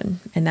honeymoon,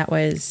 and that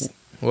was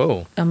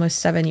almost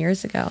 7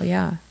 years ago.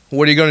 Yeah.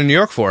 What are you going to New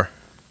York for?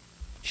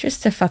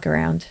 Just to fuck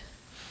around.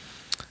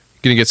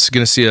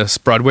 Gonna see a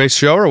Broadway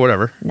show or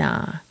whatever?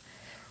 Nah.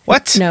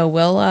 What? No,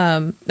 we'll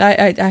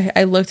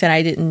I looked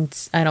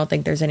and I don't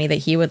think there's any that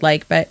he would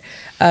like, but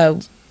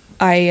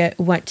I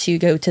want to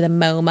go to the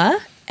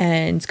MoMA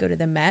and go to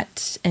the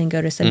Met and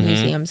go to some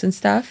museums and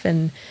stuff,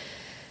 and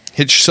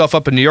hit yourself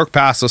up a New York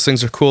pass. Those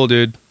things are cool,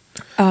 dude.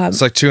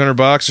 It's like $200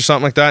 or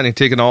something like that, and you're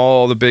taking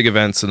all the big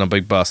events in a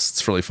big bus.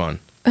 It's really fun.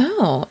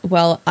 Oh,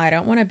 well, I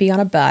don't want to be on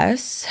a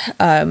bus,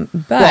 but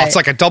well, it's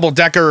like a double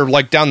decker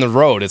like down the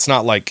road. It's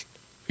not like,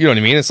 you know what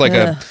I mean? It's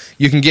like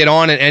you can get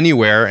on it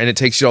anywhere, and it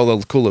takes you to all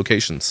the cool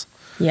locations.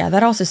 Yeah,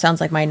 that also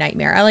sounds like my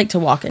nightmare. I like to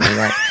walk in New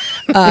York.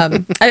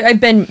 I've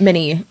been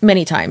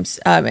many times,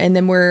 and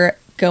then we're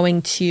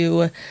going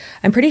to,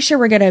 I'm pretty sure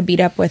we're going to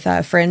meet up with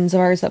friends of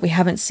ours that we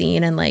haven't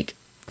seen in like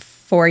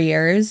 4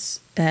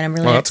 years, and I'm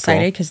really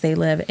excited because they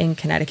live in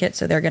Connecticut,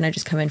 so they're going to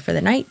just come in for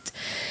the night.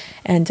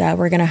 And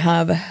we're going to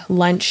have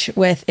lunch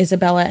with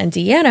Isabella and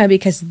Deanna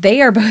because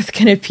they are both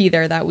going to be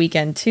there that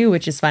weekend too,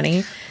 which is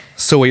funny.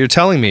 So what you're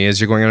telling me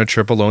is you're going on a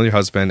trip alone with your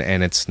husband,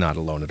 and it's not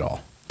alone at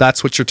all.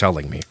 That's what you're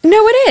telling me.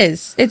 No, it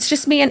is. It's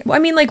just me. And I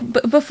mean,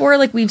 like before,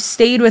 like we've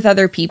stayed with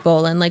other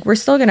people, and like we're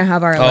still going to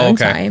have our alone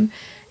time.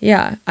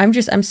 Yeah. I'm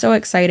so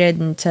excited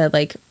and to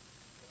like,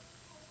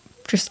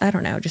 just, I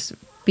don't know, just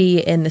be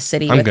in the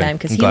city with him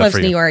because he loves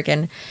New York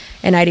and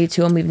I do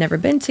too, and we've never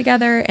been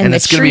together, and the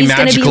tree's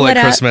going to be lit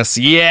at Christmas.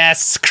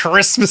 Yes,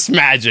 Christmas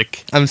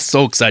magic. I'm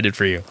so excited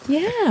for you.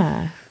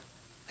 Yeah.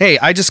 Hey,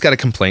 I just got a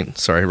complaint.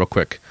 Sorry, real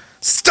quick.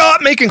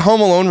 Stop making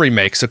Home Alone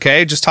remakes,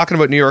 okay? Just talking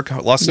about New York.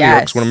 Lost in New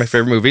York is one of my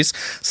favorite movies.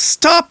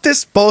 Stop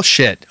this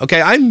bullshit,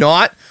 okay? I'm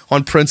not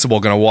on principle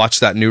going to watch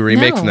that new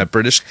remake from that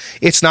British.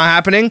 It's not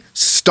happening.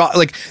 Stop.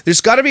 Like,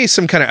 there's got to be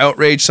some kind of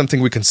outrage,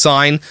 something we can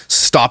sign.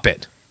 Stop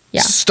it.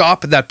 Yeah.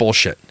 Stop that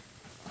bullshit.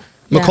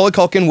 Yeah. Macaulay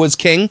Culkin was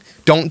king.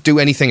 Don't do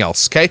anything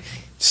else, okay?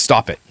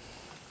 Stop it.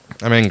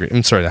 I'm angry.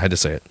 I'm sorry I had to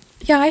say it.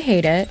 Yeah, I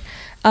hate it.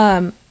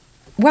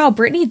 Wow,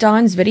 Brittany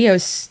Dawn's video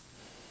is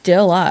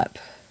still up.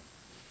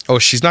 Oh,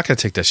 she's not going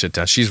to take that shit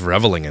down. She's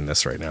reveling in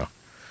this right now.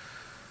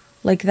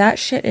 Like, that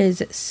shit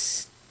is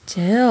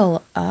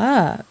still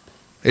up.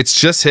 It's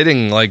just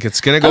hitting, like,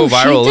 it's going to go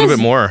viral a little bit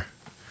more.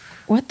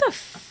 What the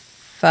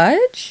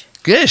fudge?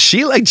 Yeah,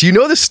 do you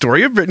know the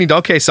story of Brittany Dawn?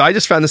 Okay, so I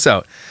just found this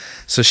out.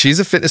 So she's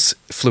a fitness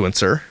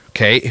influencer,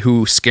 okay,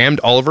 who scammed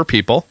all of her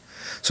people.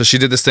 So she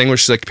did this thing where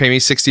she's like, pay me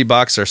 $60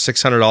 or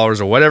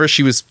 $600 or whatever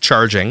she was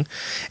charging.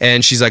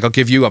 And she's like, I'll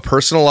give you a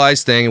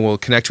personalized thing and we'll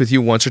connect with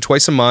you once or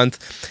twice a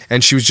month.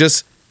 And she was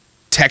just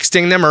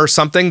texting them or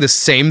something, the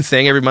same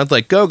thing every month,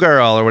 like, go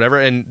girl or whatever.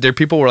 And their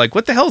people were like,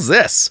 what the hell is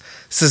this?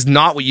 This is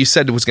not what you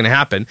said was going to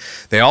happen.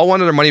 They all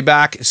wanted their money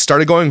back. It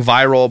started going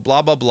viral,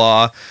 blah, blah,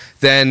 blah.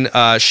 Then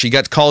she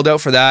got called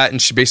out for that,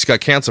 and she basically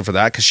got canceled for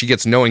that because she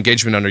gets no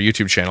engagement on her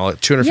YouTube channel.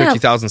 At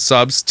 250,000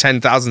 subs,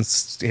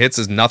 10,000 hits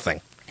is nothing.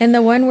 And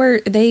the one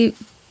where the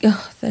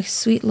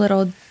sweet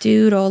little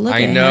doodle, look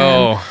at him.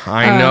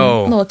 I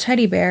know. Little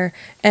teddy bear.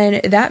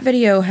 And that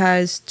video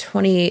has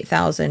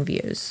 28,000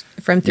 views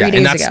from 3 days ago.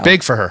 And that's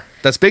big for her.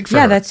 That's big for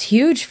her. Yeah, that's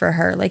huge for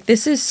her. Like,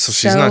 this is so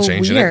she's not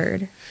changing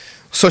weird.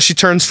 So she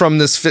turns from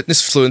this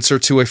fitness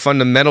influencer to a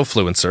fundamental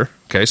influencer.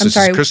 Okay, so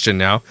she's Christian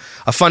now.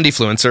 A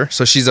fundy-fluencer.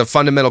 So she's a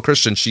fundamental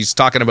Christian. She's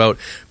talking about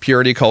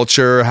purity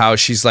culture, how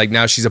she's like,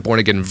 now she's a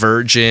born-again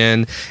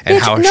virgin,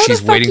 and how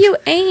she's waiting. You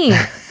ain't.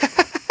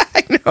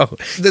 I know.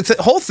 The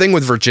whole thing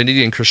with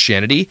virginity and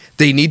Christianity,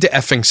 they need to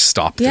effing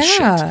stop this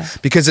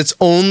shit. Because it's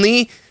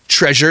only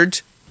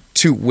treasured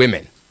to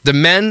women. The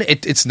men,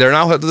 they're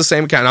not held to the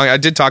same account. I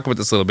did talk about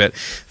this a little bit.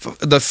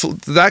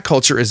 That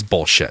culture is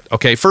bullshit.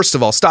 Okay, first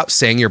of all, stop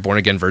saying you're born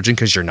again virgin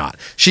because you're not.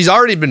 She's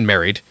already been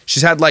married.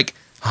 She's had like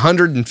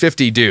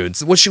 150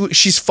 dudes.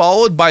 She's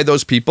followed by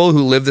those people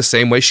who live the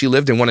same way she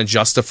lived and want to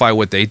justify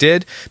what they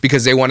did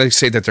because they want to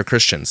say that they're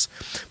Christians.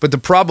 But the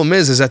problem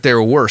is that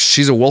they're worse.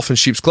 She's a wolf in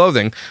sheep's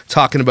clothing,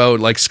 talking about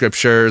like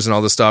scriptures and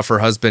all this stuff. Her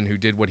husband, who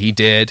did what he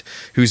did,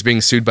 who's being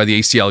sued by the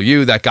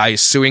ACLU, that guy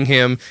is suing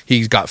him.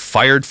 He got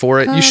fired for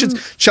it. You should,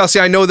 Chelsea.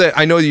 I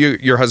know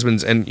your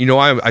husband's, and you know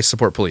I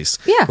support police.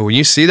 Yeah. But when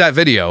you see that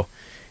video,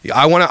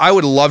 I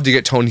would love to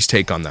get Tony's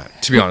take on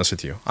that, to be honest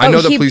with you. I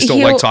know the police don't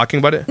like talking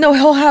about it. No,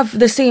 he'll have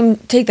the same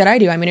take that I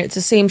do. I mean, it's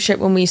the same shit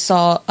when we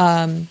saw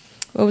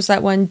what was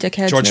that one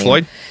dickhead's George name?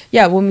 Floyd?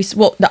 Yeah, it's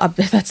not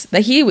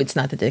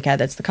the dickhead,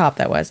 that's the cop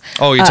that was.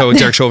 Oh, you're talking with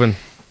Derek Chauvin.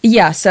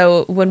 Yeah,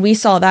 so when we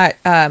saw that,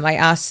 I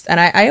asked, and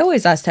I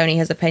always ask Tony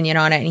his opinion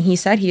on it, and he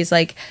said he's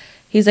like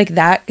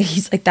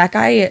that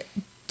guy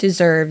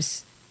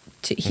deserves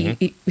to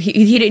he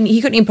couldn't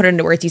even put it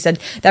into words. He said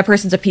that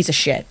person's a piece of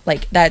shit.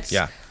 Like that's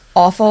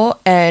awful,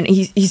 and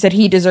he said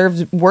he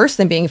deserves worse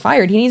than being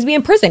fired. He needs to be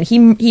in prison.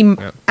 He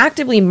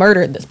actively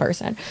murdered this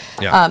person.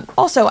 Yeah.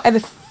 Also, I have a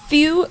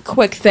few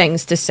quick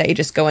things to say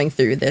just going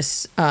through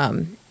this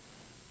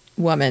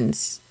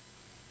woman's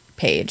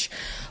page.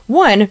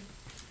 One,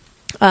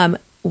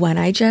 when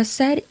I just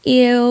said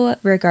ew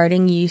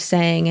regarding you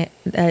saying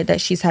that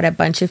she's had a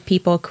bunch of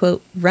people,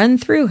 quote, run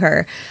through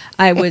her,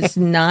 I was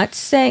not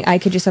saying, I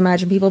could just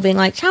imagine people being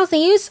like, Chelsea,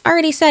 you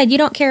already said you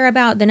don't care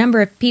about the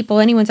number of people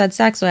anyone's had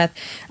sex with.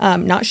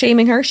 Not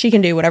shaming her. She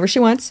can do whatever she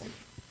wants.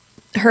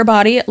 Her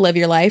body, live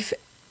your life.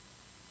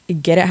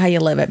 Get it how you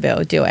live it,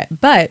 boo. Do it.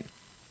 But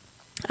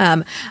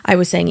I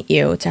was saying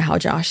ew to how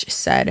Josh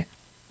said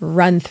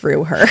run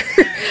through her.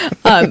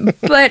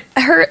 But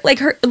her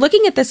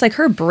looking at this, like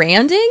her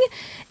branding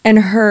and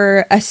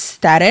her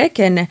aesthetic,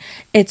 and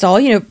it's all,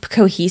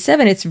 cohesive,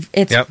 and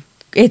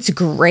it's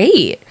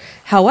great.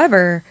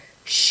 However,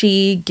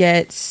 she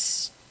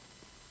gets,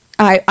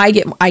 I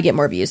get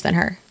more views than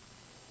her.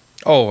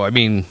 Oh, I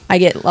mean, I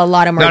get a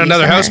lot of more. Not views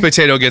another than house her.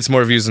 potato gets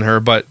more views than her,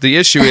 but the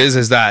issue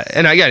is that,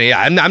 and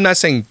again, I'm not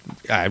saying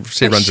I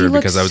say run through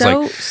because I was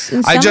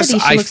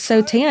she looks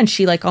so tan.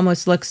 She like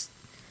almost looks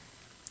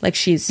like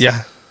she's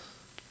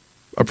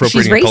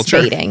appropriating race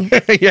culture. Baiting.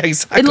 Yeah,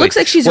 exactly. It looks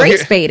like she's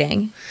race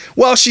baiting.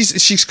 Well,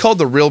 she's called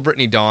the real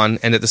Brittany Dawn,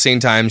 and at the same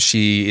time,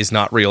 she is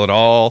not real at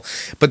all.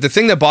 But the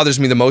thing that bothers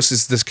me the most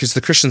is this, because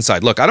the Christian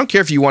side. Look, I don't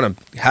care if you want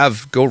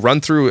to go run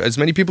through as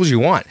many people as you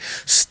want.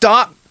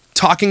 Stop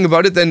talking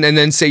about it and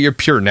then say you're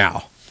pure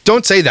now.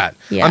 Don't say that.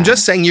 Yeah. I'm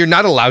just saying you're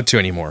not allowed to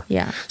anymore.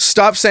 Yeah.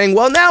 Stop saying,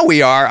 well, now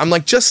we are. I'm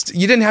like,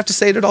 you didn't have to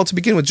say it at all to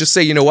begin with. Just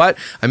say, you know what?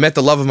 I met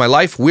the love of my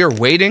life. We're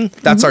waiting.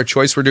 That's our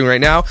choice we're doing right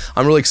now.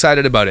 I'm really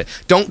excited about it.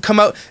 Don't come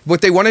out.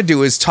 What they want to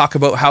do is talk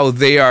about how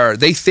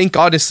they think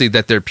honestly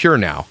that they're pure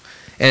now.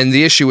 And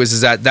the issue is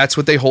that that's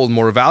what they hold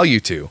more value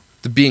to,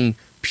 the being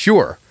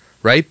pure.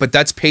 Right? But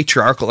that's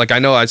patriarchal. Like, I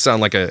know I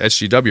sound like a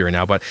SGW right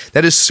now, but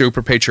that is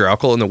super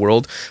patriarchal in the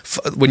world.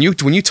 When you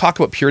talk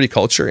about purity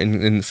culture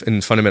in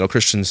fundamental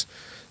Christians'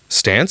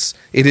 stance,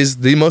 it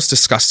is the most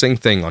disgusting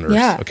thing on earth.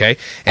 Yeah. Okay?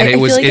 And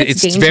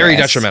it's very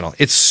detrimental.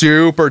 It's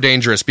super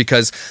dangerous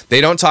because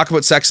they don't talk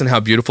about sex and how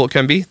beautiful it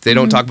can be. They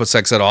don't talk about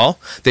sex at all.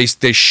 They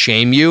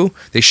shame you.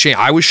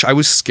 I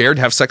was scared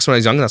to have sex when I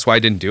was young. That's why I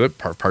didn't do it,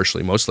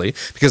 mostly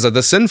because of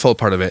the sinful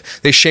part of it.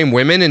 They shame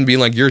women and being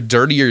like, you're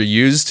dirty, you're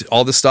used,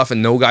 all this stuff,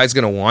 and no guy's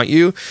going to want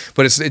you.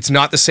 But it's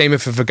not the same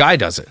if a guy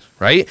does it,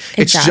 right?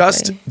 Exactly. It's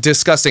just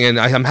disgusting. And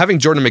I'm having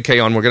Jordan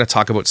McKay on. We're going to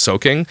talk about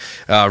soaking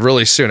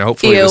really soon,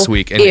 hopefully this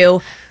week. And Ew.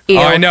 Oh,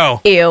 I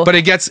know. Ew. But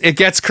it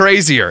gets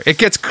crazier. It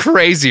gets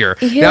crazier.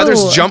 Ew. Now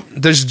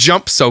there's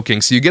jump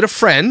soaking. So you get a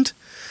friend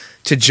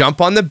to jump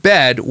on the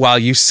bed while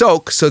you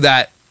soak so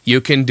that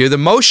you can do the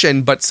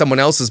motion, but someone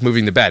else is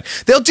moving the bed.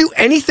 They'll do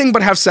anything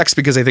but have sex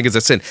because they think it's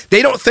a sin.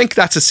 They don't think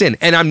that's a sin.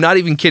 And I'm not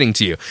even kidding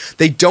to you.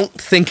 They don't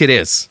think it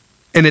is.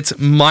 And it's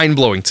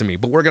mind-blowing to me.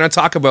 But we're going to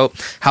talk about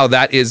how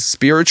that is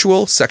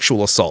spiritual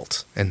sexual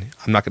assault. And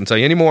I'm not going to tell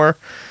you any more,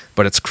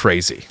 but it's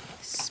crazy.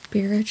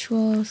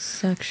 Spiritual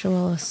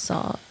sexual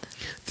assault.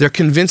 They're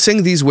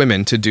convincing these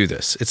women to do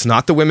this. It's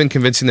not the women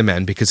convincing the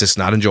men because it's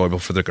not enjoyable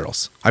for the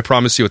girls. I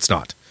promise you it's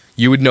not.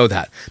 You would know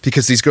that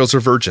because these girls are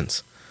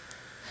virgins.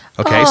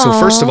 Okay, so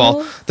first of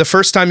all, the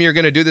first time you're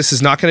going to do this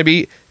is not going to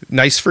be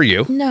nice for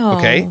you. No.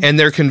 Okay, and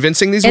they're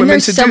convincing these women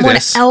to do this. And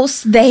there's someone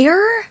else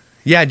there?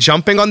 Yeah,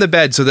 jumping on the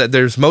bed so that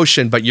there's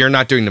motion, but you're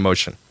not doing the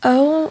motion.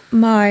 Oh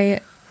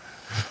my...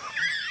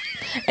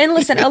 And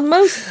listen,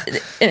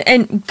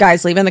 and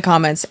guys, leave in the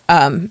comments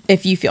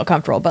if you feel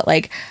comfortable. But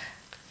like,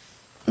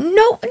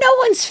 no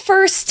one's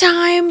first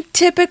time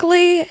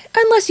typically,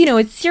 unless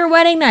it's your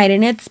wedding night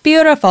and it's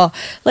beautiful.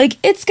 Like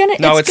it's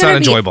not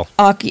enjoyable.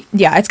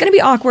 Yeah, it's gonna be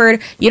awkward.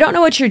 You don't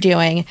know what you're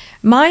doing.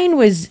 Mine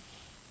was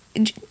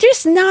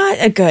just not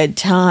a good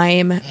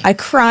time. I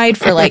cried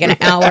for like an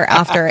hour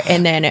after,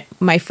 and then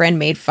my friend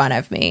made fun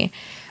of me.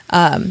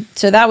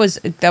 So that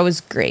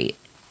was great.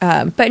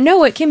 But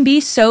no, it can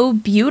be so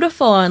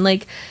beautiful. And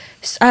like,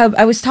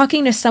 I was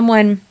talking to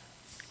someone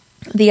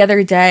the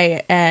other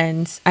day,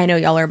 and I know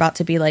y'all are about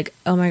to be like,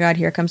 oh my God,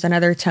 here comes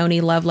another Tony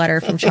love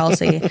letter from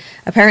Chelsea.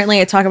 Apparently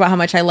I talk about how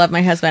much I love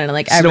my husband in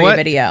like every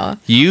video.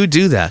 You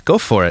do that. Go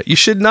for it. You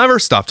should never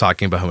stop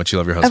talking about how much you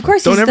love your husband. Of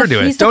course. Don't ever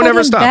do it. Don't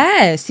ever stop.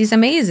 Best. He's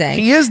amazing.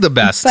 He is the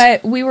best.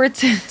 But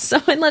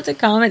someone left a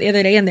comment the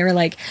other day, and they were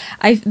like,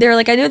 I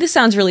know this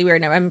sounds really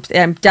weird. Now I'm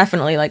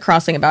definitely like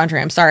crossing a boundary.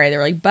 I'm sorry. They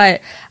were like,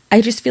 but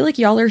I just feel like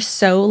y'all are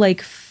so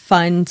like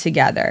fun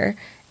together.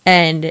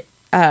 And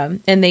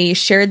they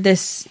shared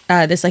this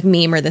like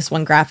meme or this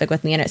one graphic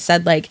with me, and it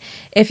said like,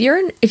 if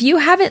you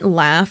haven't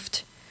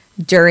laughed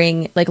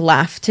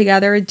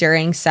together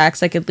during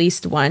sex, like at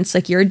least once,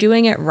 like you're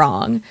doing it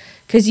wrong.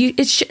 because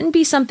it shouldn't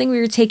be something where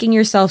you're taking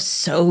yourself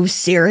so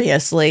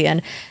seriously.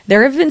 And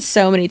there have been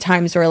so many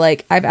times where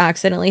like I've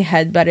accidentally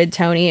headbutted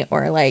Tony,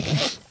 or like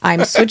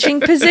I'm switching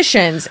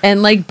positions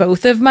and like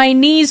both of my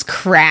knees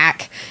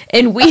crack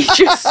and we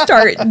just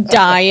start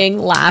dying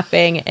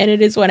laughing. And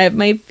it is one of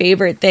my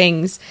favorite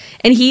things.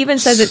 And he even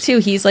says it too.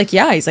 He's like,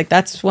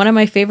 that's one of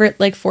my favorite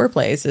like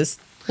foreplays is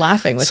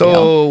laughing with you.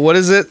 So what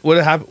is it?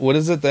 What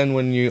is it then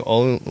when you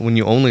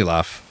only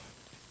laugh?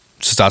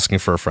 Just asking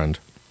for a friend.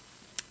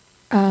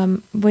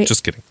 Wait.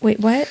 Just kidding. Wait,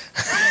 what?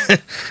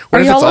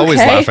 What if it's always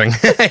laughing?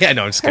 Yeah,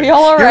 no, I'm just kidding. Are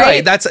y'all all right?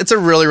 You're right. It's a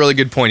really, really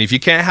good point. If you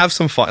can't have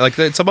some fun, like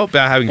it's about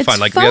having fun.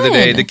 Like the other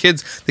day, the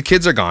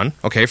kids are gone.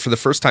 Okay, for the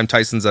first time,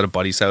 Tyson's at a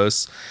buddy's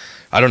house.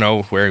 I don't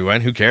know where he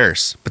went. Who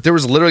cares? But there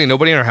was literally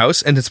nobody in our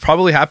house, and it's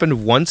probably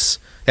happened once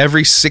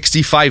every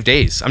 65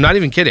 days. I'm not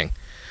even kidding.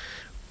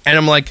 And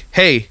I'm like,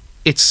 hey,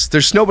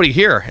 there's nobody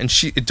here, and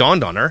it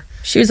dawned on her.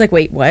 She was like,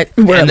 "Wait, what?"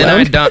 And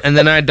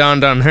then I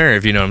dawned on her,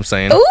 if you know what I'm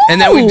saying. Ooh.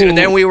 And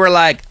then we were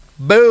like,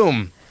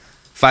 boom.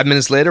 5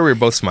 minutes later, we were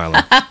both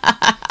smiling.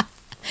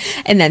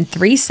 And then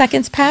 3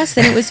 seconds passed,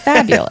 and it was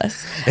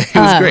fabulous. It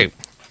was great.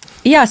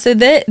 Yeah. So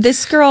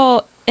this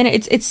girl, and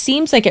it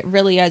seems like it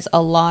really has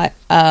a lot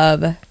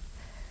of.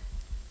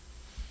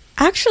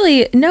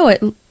 Actually,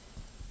 no.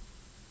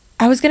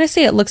 I was gonna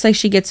say it looks like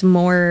she gets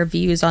more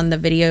views on the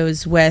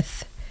videos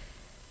with.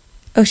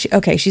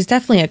 She's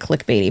definitely a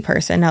clickbaity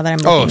person now that I'm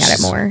looking at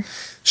it more.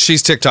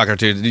 She's TikToker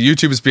too.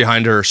 YouTube is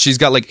behind her. She's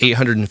got like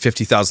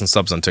 850,000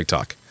 subs on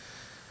TikTok.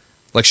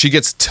 Like she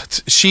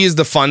is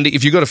the Fundy.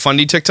 If you go to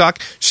Fundy TikTok,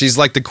 she's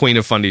like the queen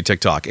of Fundy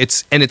TikTok.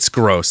 It's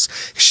gross.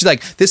 She's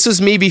like, this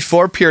is me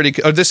before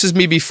purity, or this is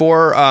me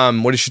before,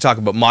 what did she talk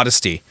about?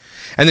 Modesty.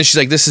 And then she's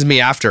like, this is me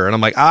after. And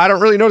I'm like, I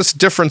don't really notice a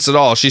difference at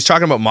all. She's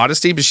talking about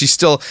modesty, but she's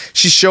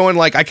showing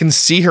like, I can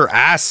see her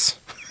ass.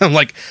 I'm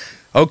like,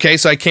 okay,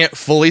 so I can't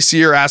fully see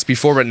her ass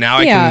before, but now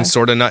I can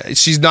sort of not.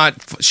 She's not.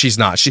 She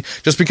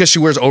just because she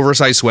wears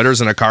oversized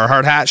sweaters and a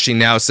Carhartt hat, she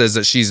now says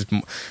that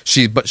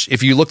But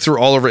if you look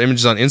through all of her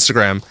images on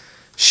Instagram,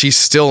 she's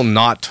still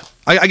not.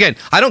 Again,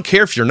 I don't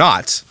care if you're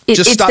not.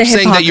 Just stop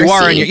saying that you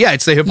are.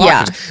 It's the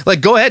hypocrisy. Yeah.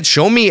 Like, go ahead,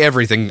 show me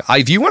everything.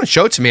 If you want to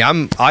show it to me,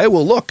 I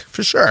will look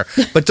for sure.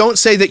 But don't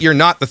say that you're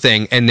not the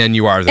thing and then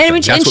you are the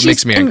thing. That's what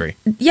makes me angry.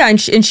 And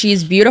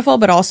she's beautiful,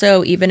 but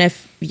also even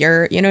if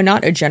you're,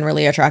 not a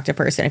generally attractive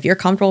person, if you're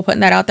comfortable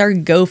putting that out there,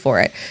 go for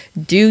it.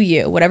 Do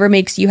you. Whatever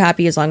makes you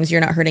happy, as long as you're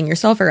not hurting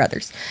yourself or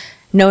others,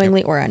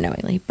 knowingly or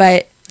unknowingly.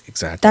 But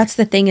exactly, that's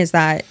the thing, is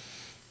that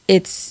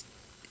it's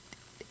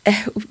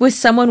with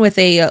someone with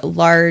a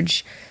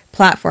large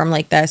platform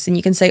like this, and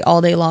you can say all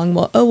day long,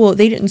 well,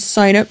 they didn't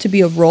sign up to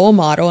be a role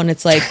model, and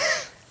it's like,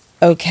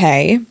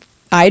 okay,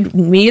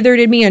 neither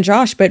did me and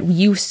Josh, but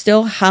you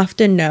still have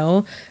to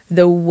know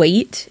the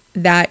weight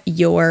that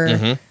your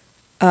words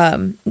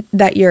and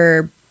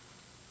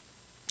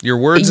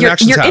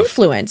actions your have.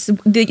 Influence,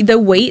 the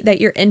weight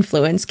that your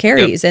influence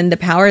carries, and the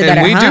power that it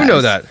has. And we do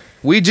know that.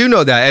 We do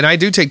know that, and I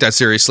do take that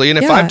seriously. And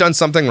if I've done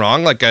something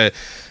wrong, like a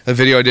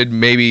video I did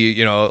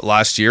maybe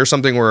last year,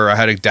 something where I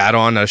had a dad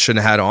on I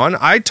shouldn't have had on,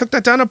 I took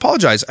that down and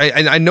apologized.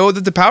 I know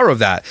that the power of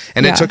that,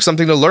 and it took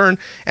something to learn,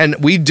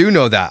 and we do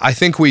know that. I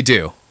think we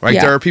do, right?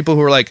 There are people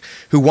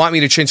who want me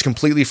to change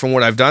completely from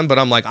what I've done, but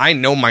I'm like, I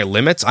know my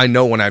limits. I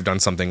know when I've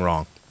done something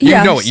wrong.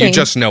 You know it. Same. You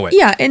just know it.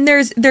 Yeah, and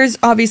there's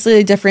obviously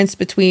a difference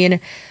between,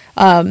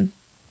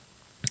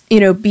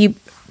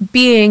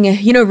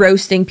 being,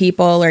 roasting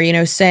people,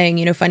 or,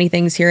 saying, funny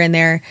things here and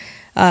there.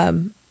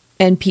 And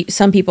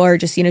some people are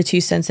just,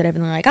 too sensitive,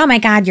 and they're like, oh my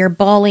God, you're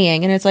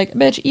bullying. And it's like,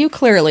 bitch, you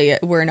clearly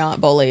were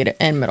not bullied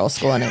in middle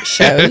school, and it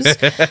shows.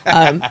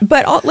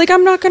 But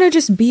I'm not going to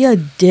just be a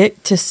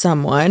dick to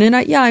someone. And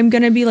I'm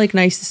going to be like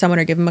nice to someone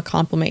or give them a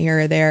compliment here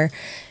or there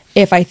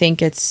if I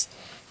think it's,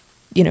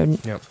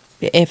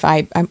 if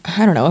I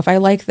don't know, if I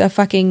like the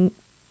fucking,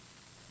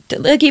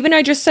 like even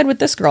I just said with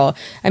this girl,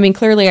 I mean,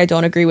 clearly I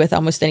don't agree with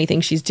almost anything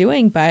she's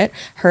doing, but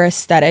her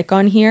aesthetic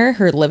on here,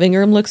 her living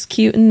room looks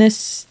cute in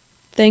this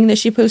thing that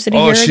she posted a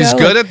year ago.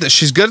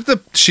 She's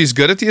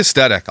good at the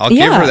aesthetic. I'll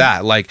give her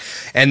that.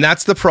 And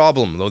that's the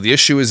problem though. The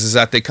issue is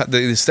that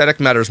the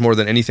aesthetic matters more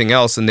than anything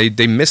else, and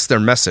they miss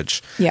their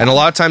message. Yeah. And a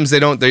lot of times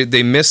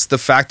they miss the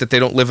fact that they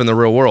don't live in the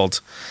real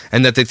world,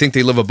 and that they think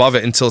they live above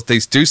it until they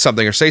do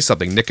something or say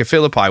something. Nika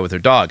Philippi with her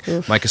dog,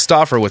 Oof. Micah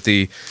Stauffer with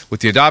the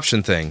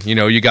adoption thing.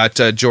 You got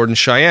Jordan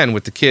Cheyenne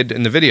with the kid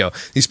in the video.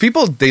 These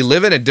people, they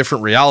live in a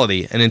different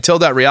reality, and until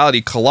that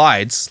reality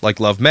collides, like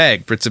Love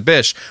Meg, Britza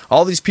Bish,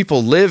 all these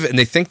people live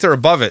and they think they're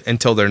above it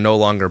until they're no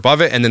longer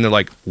above it, and then they're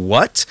like,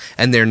 what?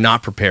 And they're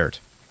not prepared.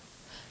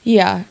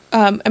 Yeah.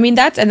 I mean,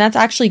 that's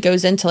actually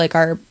goes into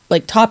our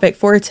topic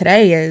for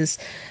today is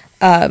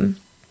the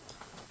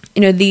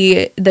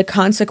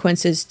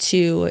consequences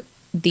to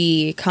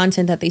the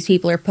content that these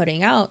people are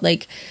putting out,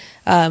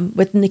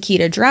 with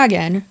Nikita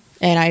Dragun.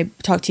 And I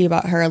talked to you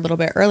about her a little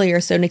bit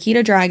earlier. So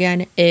Nikita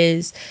Dragun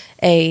is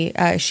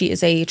she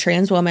is a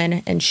trans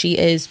woman, and she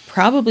is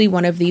probably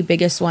one of the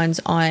biggest ones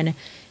on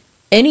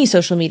any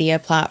social media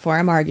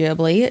platform,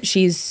 arguably.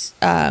 She's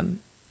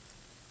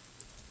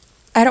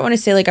I don't want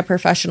to say like a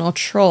professional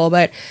troll,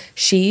 but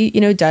she,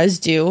 does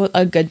do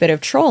a good bit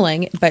of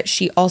trolling, but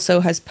she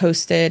also has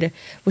posted,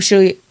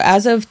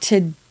 as of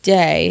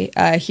today,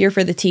 Here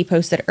for the Tea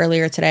posted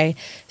earlier today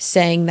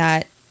saying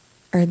that,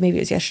 or maybe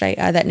it was yesterday,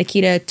 that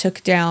Nikita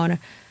took down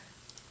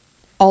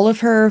all of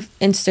her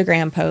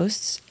Instagram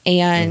posts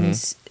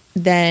and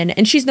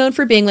and she's known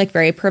for being like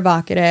very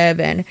provocative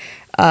and,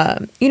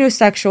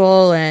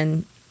 sexual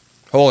and.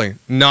 Holy,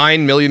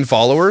 9 million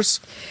followers?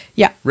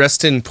 Yeah.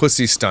 Rest in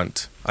pussy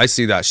stunt. I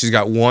see that. She's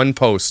got one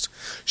post.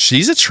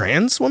 She's a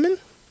trans woman?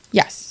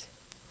 Yes.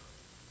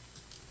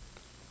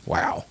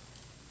 Wow.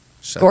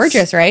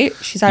 Gorgeous, right?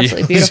 She's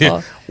absolutely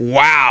beautiful.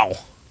 Wow.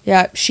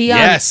 Yeah, she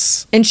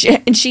yes. And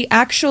she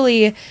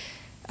actually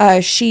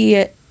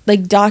she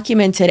like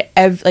documented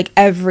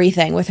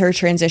everything with her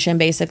transition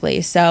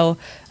basically. So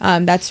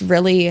that's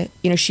really,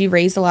 she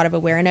raised a lot of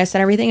awareness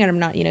and everything, and I'm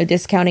not,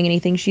 discounting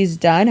anything she's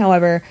done.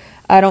 However,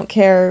 I don't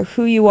care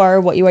who you are,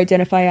 what you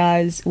identify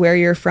as, where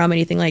you're from,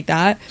 anything like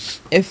that.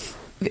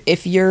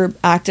 If you're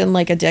acting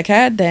like a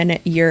dickhead, then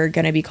you're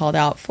going to be called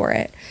out for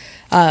it.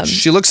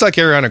 She looks like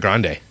Ariana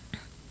Grande.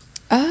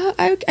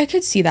 I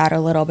could see that a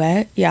little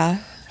bit. Yeah.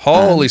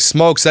 Holy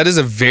smokes. That is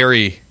a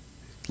very,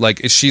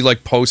 is she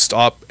post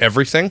up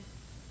everything?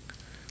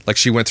 Like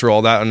she went through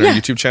all that on her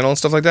YouTube channel and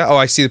stuff like that? Oh,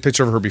 I see the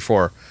picture of her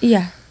before.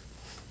 Yeah.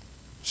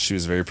 She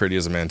was very pretty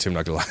as a man too, I'm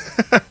not going to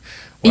lie.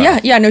 Wow.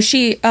 Yeah, no,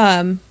 she,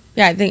 I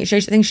think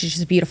she's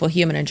just a beautiful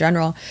human in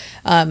general.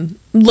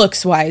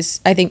 Looks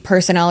wise, I think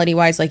personality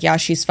wise,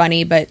 she's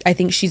funny, but I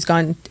think she's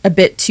gone a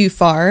bit too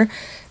far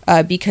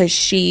because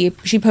she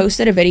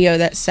posted a video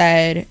that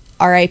said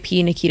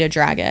R.I.P. Nikita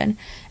Dragun.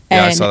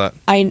 And I saw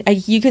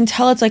that. You can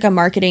tell it's like a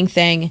marketing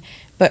thing,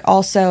 but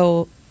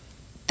also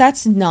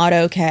that's not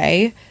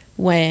okay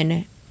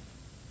when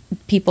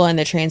people in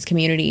the trans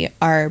community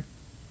are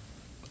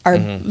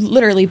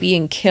literally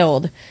being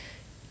killed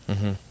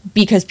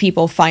because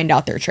people find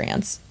out they're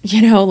trans.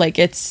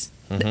 It's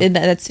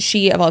that's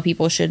she of all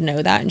people should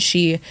know that, and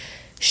she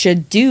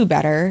should do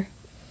better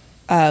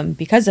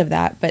because of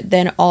that. But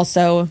then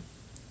also,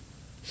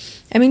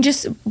 I mean,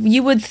 just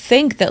you would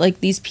think that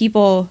these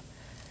people,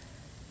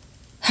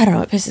 I don't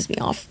know, it pisses me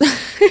off.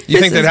 You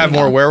think they'd have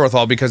more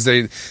wherewithal because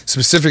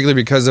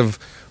of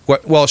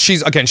what? Well,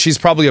 she's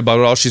probably about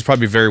it all. She's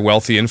probably very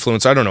wealthy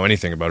influence. I don't know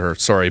anything about her.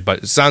 Sorry,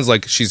 but it sounds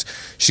like she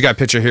got a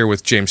picture here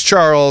with James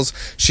Charles.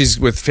 She's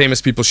with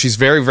famous people. She's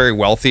very, very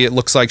wealthy. It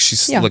looks like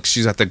she's at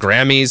the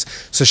Grammys.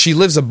 So she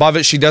lives above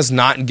it. She does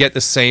not get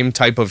the same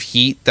type of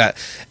heat that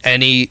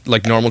any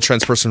normal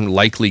trans person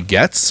likely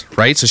gets,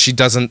 right? So she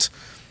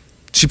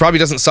probably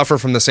doesn't suffer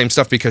from the same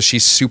stuff because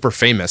she's super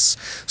famous.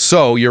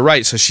 So you're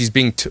right. So she's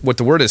being, what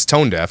the word is,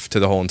 tone deaf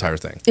to the whole entire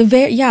thing. And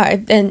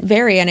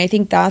I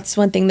think that's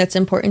one thing that's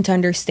important to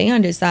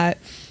understand is that,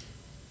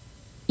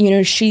 I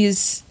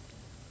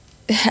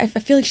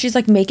feel like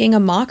she's making a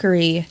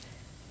mockery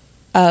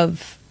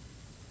of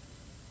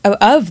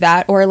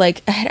that, or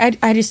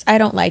I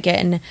don't like it.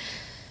 And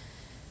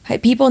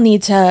people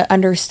need to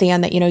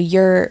understand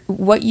that,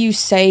 what you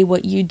say,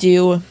 what you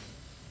do,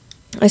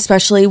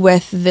 especially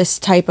with this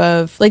type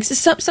of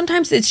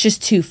sometimes it's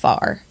just too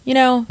far,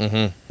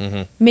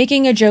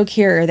 making a joke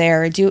here or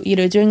there,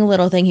 doing a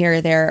little thing here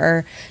or there,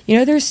 or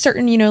there's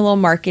certain little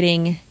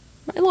marketing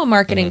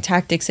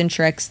tactics and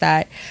tricks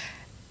that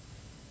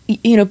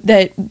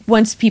that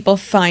once people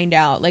find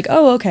out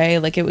oh, okay,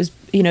 it was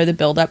the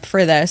build up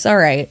for this, all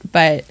right,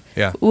 but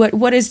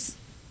what is,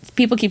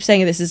 people keep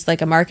saying this is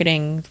a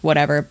marketing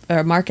whatever, or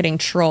a marketing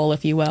troll,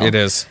 if you will. It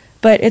is,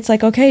 but it's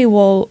okay,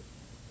 well,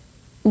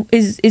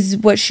 is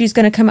what she's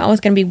going to come out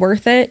with going to be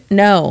worth it?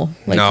 No.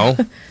 No.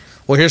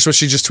 Well, here's what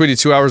she just tweeted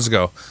 2 hours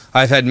ago.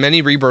 I've had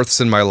many rebirths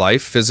in my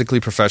life,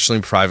 physically,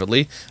 professionally,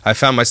 privately. I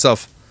found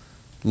myself,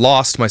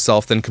 lost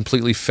myself, then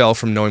completely fell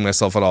from knowing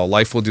myself at all.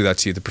 Life will do that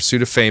to you. The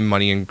pursuit of fame,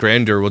 money, and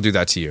grandeur will do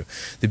that to you.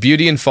 The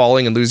beauty in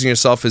falling and losing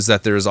yourself is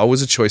that there is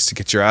always a choice to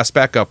get your ass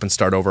back up and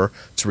start over,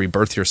 to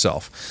rebirth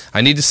yourself.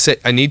 I need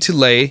to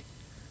lay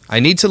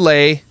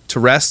to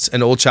rest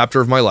an old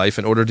chapter of my life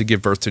in order to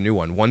give birth to a new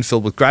one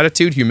filled with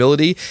gratitude,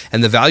 humility,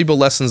 and the valuable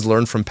lessons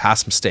learned from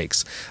past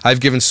mistakes.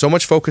 I've given so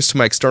much focus to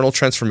my external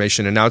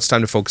transformation, and now it's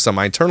time to focus on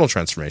my internal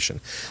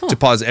transformation. To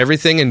pause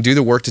everything and do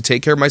the work to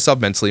take care of myself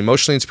mentally,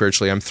 emotionally, and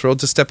spiritually. I'm thrilled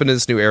to step into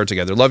this new era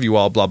together. Love you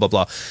all, blah, blah,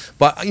 blah.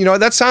 But,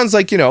 that sounds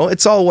like,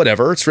 it's all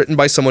whatever. It's written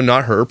by someone,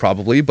 not her,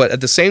 probably. But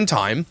at the same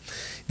time,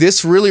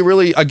 this really,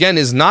 really, again,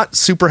 is not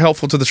super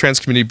helpful to the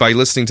trans community by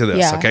listening to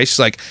this, okay? She's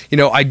like,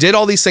 I did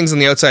all these things on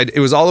the outside.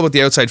 It was all about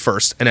the outside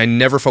first, and I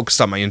never focused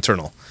on my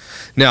internal.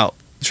 Now,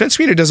 the trans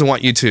community doesn't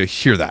want you to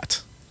hear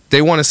that.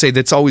 They want to say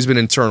that's always been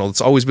internal. It's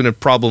always been a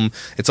problem.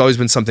 It's always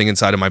been something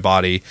inside of my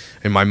body,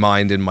 in my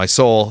mind, in my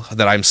soul,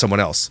 that I'm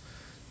someone else.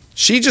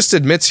 She just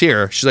admits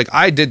here, she's like,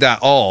 I did that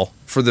all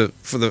for the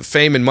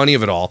fame and money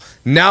of it all.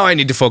 Now I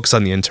need to focus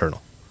on the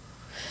internal.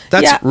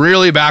 That's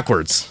really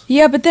backwards.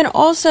 Yeah, but then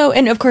also,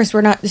 and of course,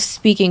 we're not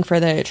speaking for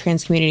the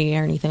trans community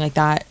or anything like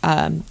that.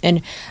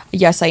 And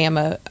yes, I am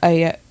a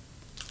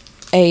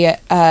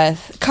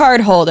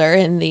card holder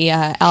in the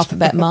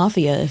alphabet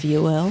mafia, if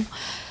you will.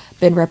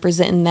 been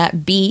representing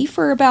that B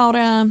for about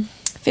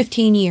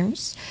 15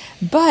 years.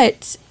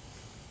 But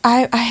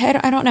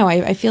I don't know.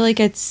 I feel like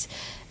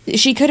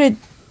you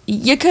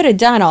could have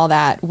done all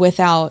that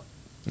without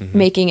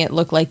making it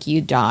look like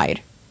you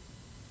died.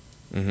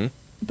 Mm-hmm.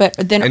 But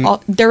then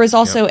there was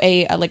also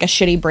a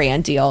shitty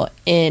brand deal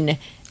in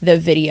the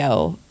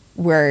video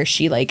where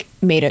she like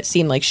made it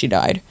seem like she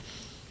died.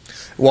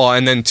 Well,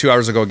 and then 2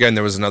 hours ago again,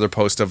 there was another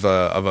post of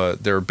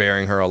they're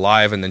burying her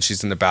alive, and then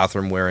she's in the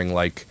bathroom wearing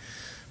like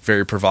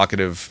very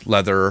provocative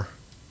leather,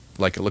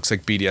 like it looks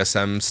like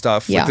BDSM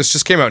stuff. Yeah. Like this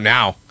just came out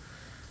now.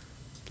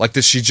 Like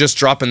this, she's just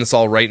dropping this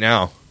all right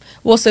now.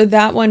 Well, so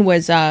that one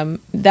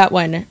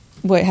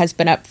has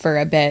been up for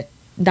a bit.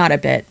 Not a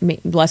bit,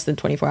 less than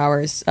 24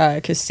 hours,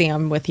 because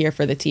Sam with Here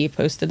for the Tea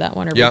posted that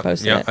one or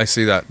reposted it. Yeah, I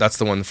see that. That's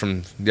the one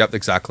from,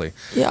 exactly.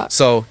 Yeah.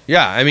 So,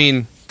 yeah, I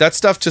mean, that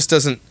stuff just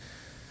doesn't,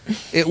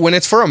 when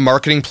it's for a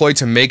marketing ploy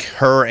to make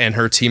her and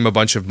her team a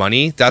bunch of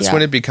money, that's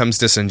when it becomes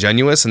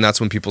disingenuous, and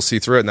that's when people see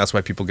through it, and that's why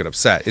people get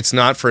upset. It's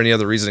not for any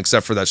other reason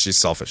except for that she's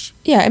selfish.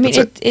 Yeah, I mean,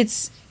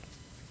 it's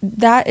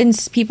that,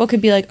 and people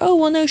could be like, oh,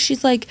 well, no,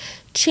 she's like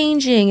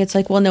changing. It's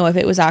like, well, no, if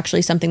it was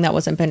actually something that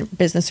wasn't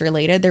business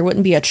related, there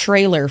wouldn't be a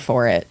trailer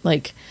for it.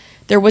 Like,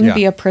 there wouldn't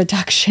be a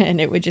production.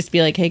 It would just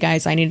be like, hey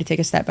guys, I need to take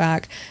a step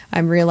back.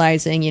 I'm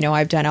realizing,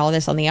 I've done all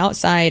this on the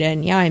outside,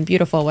 and yeah, I'm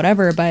beautiful,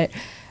 whatever, but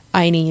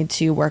I need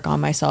to work on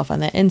myself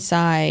on the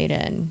inside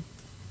and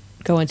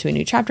go into a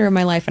new chapter of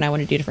my life, and I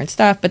want to do different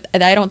stuff. But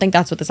I don't think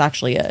that's what this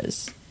actually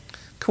is.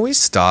 Can we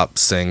stop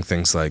saying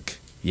things like,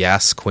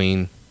 yes,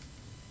 queen?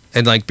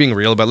 And like being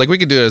real about, like, we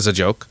could do it as a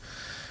joke.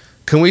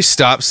 Can we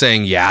stop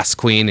saying yes,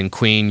 queen, and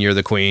queen, you're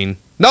the queen?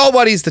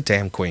 Nobody's the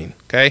damn queen,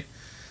 okay?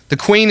 The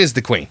queen is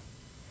the queen.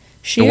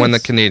 The one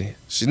that Canadian.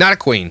 She's not a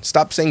queen.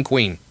 Stop saying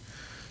queen.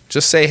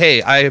 Just say,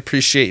 hey, I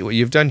appreciate what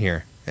you've done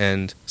here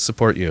and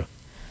support you.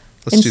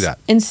 Let's do that.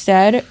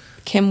 Instead,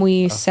 can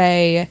we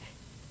say,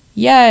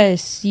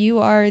 yes, you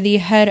are the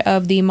head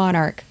of the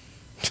monarch?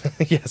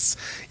 Yes.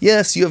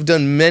 Yes, you have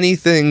done many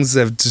things,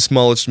 have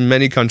demolished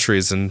many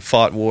countries and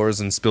fought wars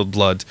and spilled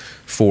blood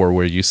for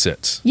where you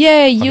sit.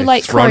 Yeah, you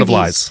like throne corgis. Of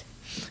lies.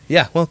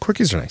 Yeah, well,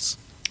 corgis are nice.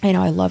 I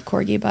know, I love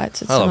corgi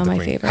butts. It's some of my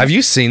favorites. Have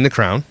you seen The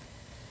Crown?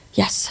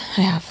 Yes,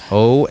 I have.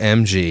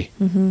 OMG.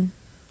 Mm-hmm.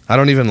 I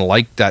don't even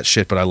like that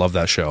shit, but I love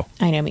that show.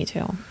 I know, me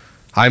too.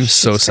 I'm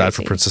so sad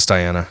for Princess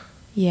Diana.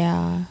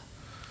 Yeah.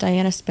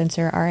 Diana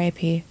Spencer,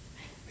 R.I.P.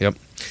 Yep.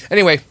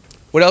 Anyway,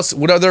 what else?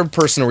 What other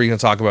person are we going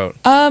to talk about?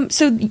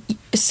 So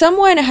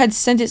someone had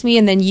sent it to me,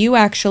 and then you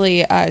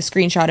actually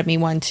screenshotted me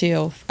one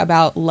too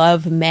about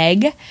Love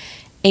Meg,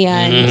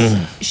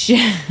 and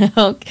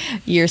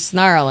you're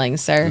snarling,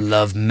 sir.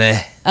 Love me.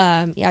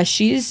 Yeah,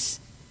 she's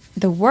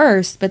the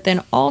worst. But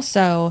then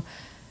also,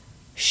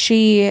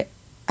 I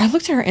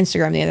looked at her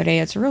Instagram the other day.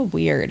 It's real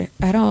weird.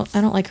 I don't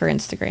like her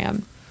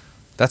Instagram.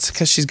 That's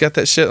because she's got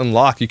that shit on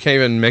lock. You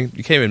can't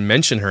even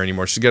mention her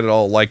anymore. She's got it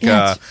all like.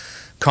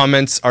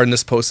 Comments in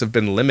this post have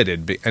been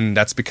limited, and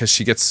that's because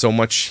she gets so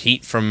much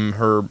heat from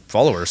her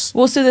followers.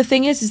 Well, so the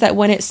thing is that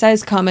when it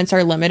says comments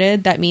are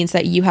limited, that means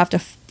that you have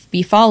to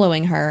be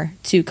following her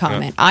to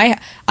comment. Yeah.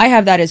 I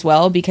have that as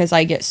well, because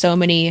I get so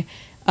many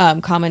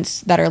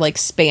comments that are like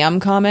spam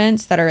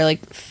comments that are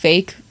like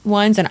fake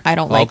ones, and I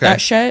don't like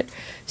that shit.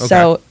 Okay.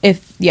 So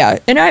if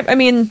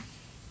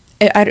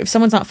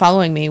someone's not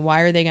following me,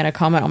 why are they going to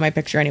comment on my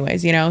picture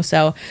anyways?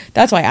 So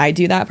that's why I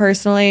do that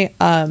personally.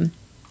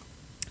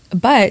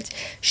 But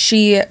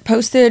she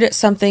posted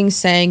something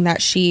saying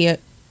that she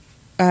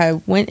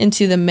went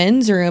into the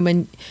men's room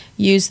and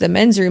used the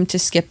men's room to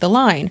skip the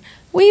line.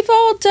 We've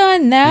all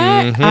done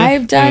that. Mm-hmm.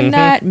 I've done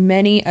that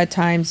many a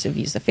times. I've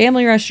used the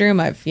family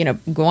restroom. I've,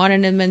 gone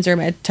into the men's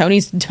room.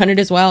 Tony's done it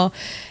as well.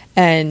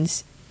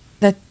 And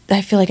that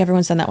I feel like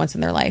everyone's done that once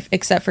in their life,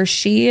 except for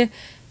she.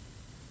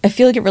 I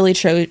feel like it really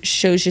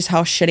shows just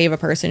how shitty of a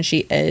person she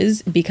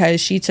is, because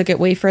she took it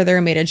way further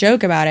and made a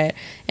joke about it.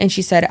 And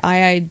she said,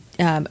 I'm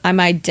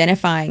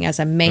identifying as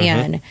a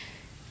man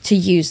to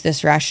use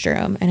this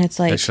restroom. And it's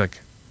like,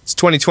 it's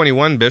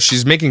 2021, bitch.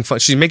 She's making fun.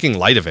 She's making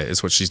light of it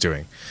is what she's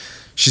doing.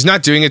 She's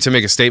not doing it to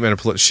make a statement.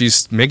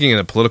 She's making it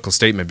a political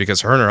statement because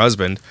her and her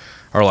husband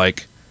are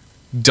like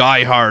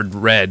diehard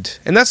red.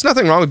 And that's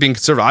nothing wrong with being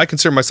conservative. I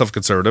consider myself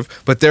conservative,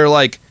 but they're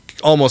like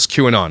almost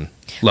QAnon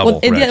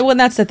level. Well,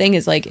 that's the thing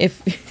is like if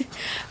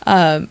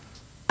I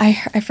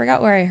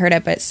forgot where I heard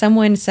it, but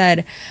someone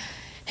said,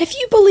 if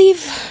you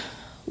believe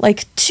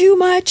like too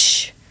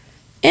much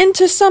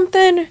into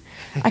something,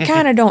 I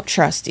kind of don't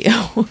trust you.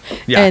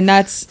 Yeah. And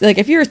that's like,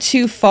 if you're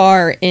too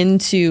far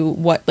into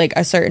what like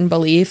a certain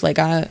belief, like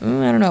I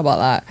don't know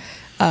about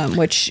that.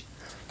 Which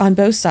on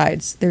both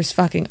sides, there's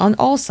fucking on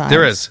all sides.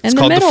 There is. In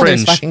the middle,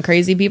 there's fucking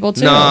crazy people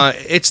too. Nah,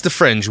 it's the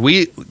fringe.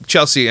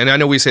 Chelsea, and I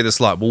know we say this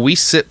a lot, but we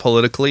sit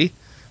politically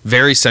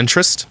very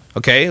centrist.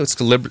 Okay, it's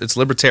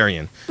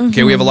libertarian.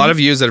 Okay, we have a lot of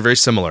views that are very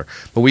similar,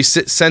 but we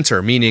sit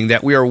center, meaning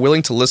that we are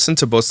willing to listen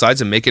to both sides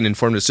and make an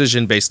informed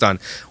decision based on,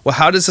 well,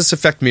 how does this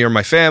affect me or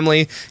my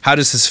family? How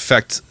does this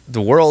affect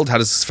the world? How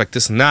does this affect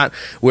this and that?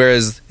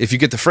 Whereas if you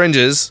get the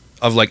fringes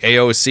of like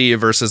AOC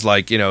versus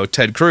like,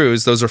 Ted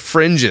Cruz, those are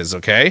fringes,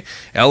 okay?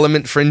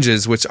 Element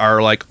fringes, which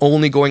are like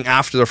only going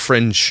after the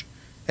fringe.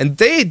 And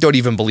they don't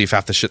even believe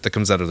half the shit that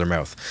comes out of their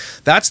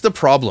mouth. That's the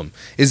problem,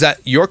 is that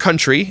your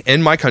country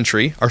and my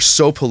country are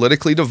so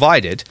politically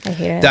divided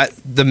that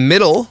the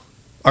middle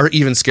are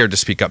even scared to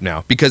speak up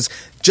now. Because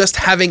just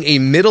having a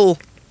middle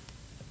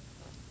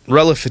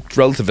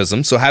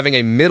relativism, so having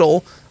a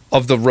middle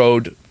of the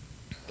road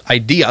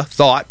idea,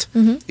 thought,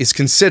 is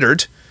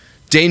considered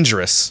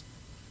dangerous,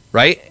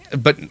 right?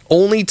 But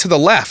only to the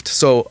left.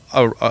 So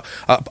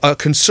a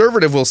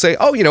conservative will say,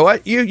 oh, you know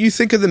what? You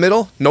think of the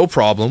middle? No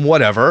problem,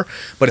 whatever.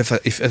 But if a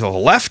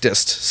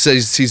leftist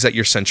sees that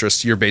you're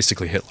centrist, you're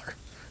basically Hitler.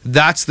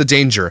 That's the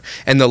danger.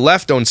 And the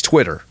left owns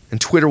Twitter, and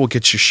Twitter will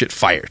get your shit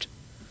fired.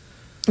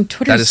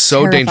 Twitter is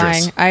so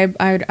terrifying.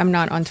 Dangerous. I'm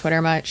not on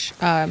Twitter much.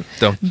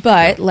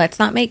 But let's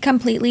not make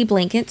completely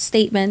blanket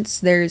statements.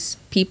 There's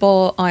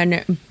people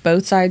on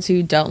both sides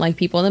who don't like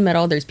people in the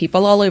middle. There's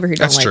people all over who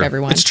don't like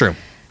everyone. It's true.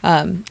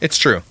 It's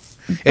true.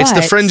 It's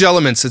the fringe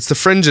elements. It's the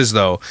fringes,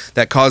 though,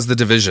 that cause the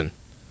division.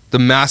 The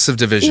massive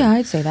division. Yeah,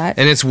 I'd say that.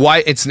 And it's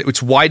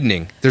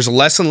widening. There's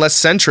less and less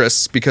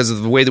centrists because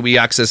of the way that we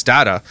access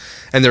data.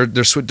 And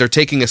they're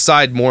taking a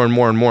side more and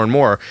more and more and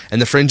more.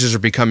 And the fringes are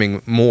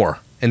becoming more.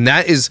 And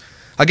that is...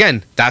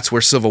 Again, that's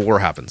where civil war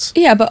happens.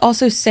 Yeah, but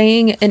also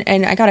saying,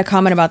 and I got a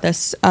comment about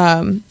this,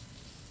 I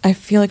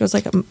feel like it was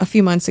like a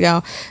few months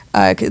ago.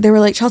 They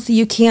were like, Chelsea,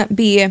 you can't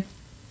be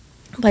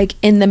like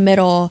in the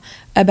middle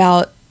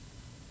about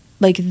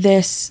like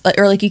this,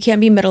 or like you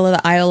can't be middle of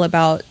the aisle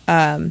about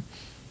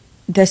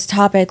this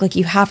topic. Like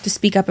you have to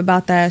speak up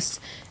about this.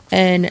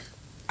 And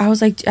I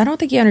was like, I don't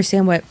think you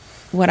understand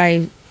what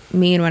I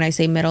mean when I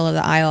say middle of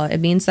the aisle. It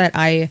means that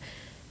I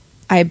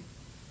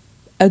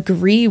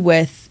agree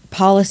with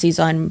policies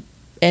on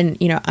and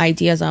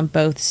ideas on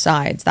both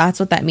sides. That's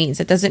what that means.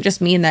 It doesn't just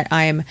mean that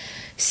I'm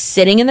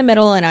sitting in the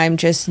middle and I'm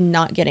just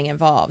not getting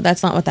involved.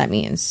 That's not what that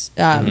means.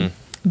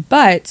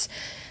 But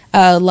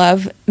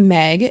Love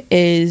Meg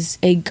is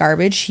a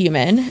garbage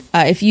human.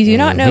 If you do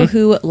not know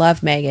who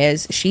Love Meg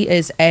is, she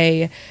is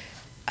a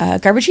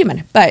garbage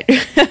human. But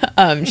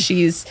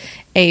she's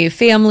a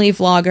family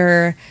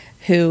vlogger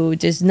who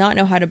does not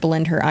know how to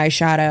blend her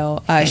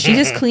eyeshadow. She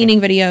does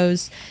cleaning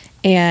videos,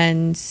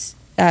 and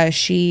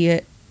she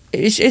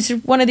is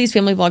one of these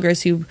family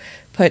vloggers who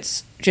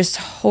puts just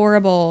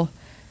horrible,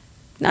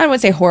 I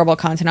wouldn't say horrible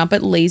content out,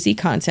 but lazy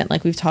content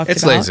like we've talked about.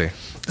 It's lazy.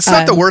 It's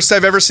not the worst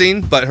I've ever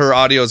seen, but her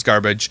audio is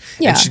garbage.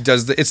 Yeah. And she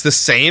does it's the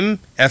same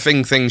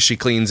effing thing she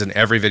cleans in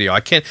every video.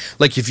 I can't,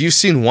 like, if you've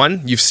seen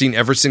one, you've seen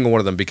every single one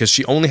of them because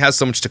she only has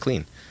so much to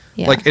clean.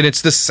 Yeah. Like, and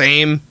it's the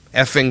same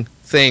effing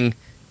thing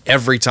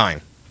every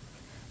time.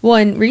 Well,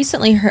 and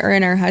recently her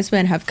and her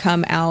husband have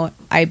come out,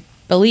 I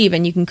believe,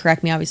 and you can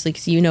correct me obviously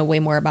because you know way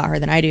more about her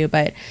than I do,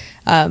 but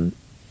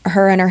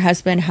her and her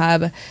husband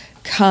have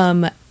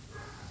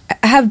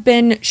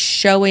been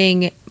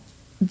showing,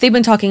 they've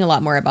been talking a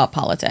lot more about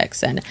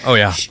politics and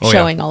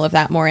showing all of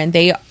that more, and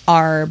they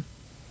are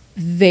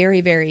very,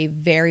 very,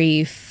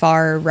 very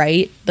far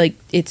right. Like,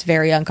 it's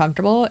very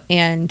uncomfortable,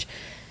 and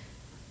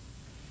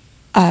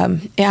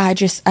I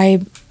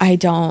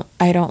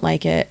don't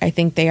like it. I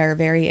think they are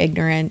very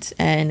ignorant,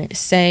 and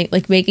saying,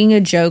 like, making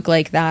a joke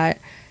like that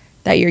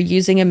you're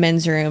using a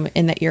men's room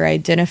and that you're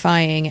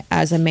identifying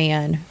as a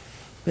man.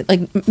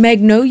 Like, Meg,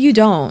 no, you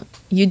don't.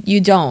 You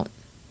don't.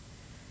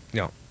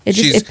 No. It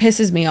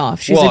pisses me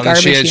off. She's a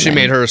garbage human. She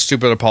made her a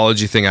stupid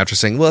apology thing after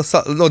saying,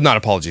 not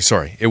apology,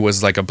 sorry. It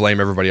was like a blame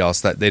everybody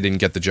else that they didn't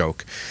get the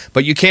joke.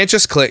 But you can't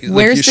just click.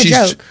 Where's the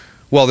joke?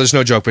 Well, there's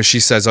no joke, but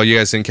she says, oh, you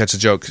guys didn't catch the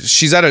joke.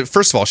 She's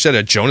first of all, she had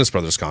a Jonas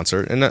Brothers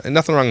concert, and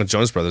nothing wrong with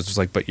Jonas Brothers. It's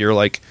like, but you're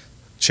like,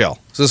 chill.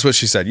 So this is what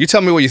she said. You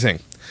tell me what you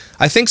think.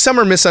 I think some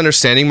are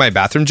misunderstanding my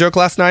bathroom joke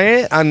last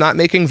night. I'm not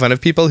making fun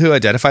of people who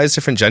identify as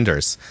different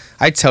genders.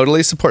 I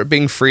totally support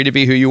being free to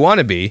be who you want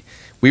to be.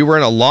 We were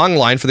in a long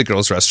line for the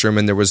girls' restroom,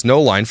 and there was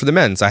no line for the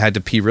men's. I had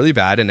to pee really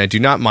bad, and I do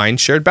not mind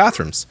shared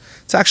bathrooms.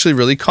 It's actually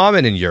really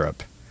common in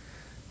Europe.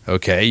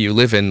 Okay, you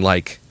live in,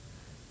 like,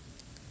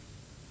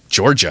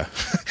 Georgia.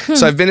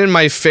 So I've been in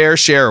my fair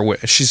share.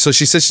 She says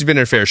she's been in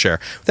her fair share.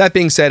 That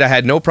being said, I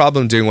had no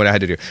problem doing what I had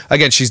to do.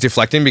 Again, she's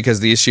deflecting because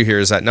the issue here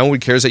is that no one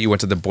cares that you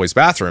went to the boys'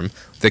 bathroom.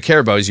 What they care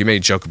about is you made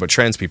a joke about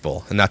trans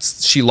people. And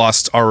she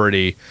lost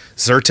already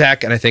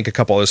Zyrtec and I think a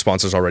couple other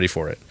sponsors already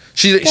for it.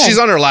 She's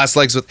on her last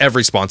legs with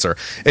every sponsor.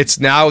 It's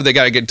now they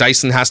got to get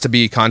Dyson has to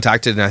be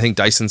contacted, and I think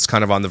Dyson's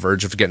kind of on the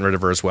verge of getting rid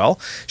of her as well.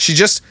 She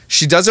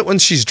does it when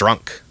she's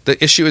drunk.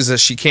 The issue is that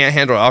she can't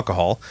handle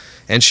alcohol,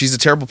 and she's a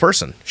terrible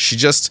person.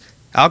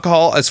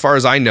 Alcohol, as far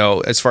as I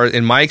know, as far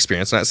in my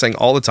experience, I'm not saying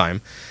all the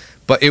time,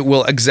 but it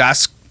will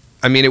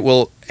it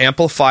will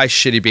amplify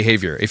shitty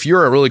behavior. If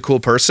you're a really cool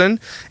person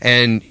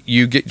and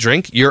you get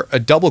drink, you're a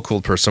double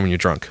cool person when you're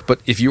drunk. But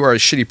if you are a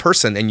shitty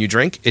person and you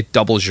drink, it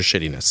doubles your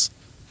shittiness.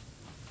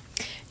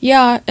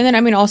 Yeah, and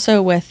then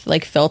also with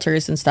like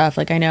filters and stuff,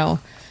 like I know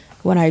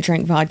when I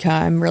drink vodka,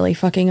 I'm really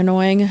fucking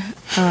annoying.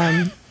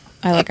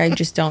 I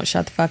just don't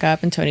shut the fuck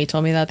up, and Tony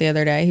told me that the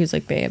other day. He was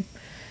like, babe,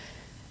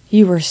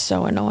 you were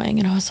so annoying.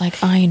 And I was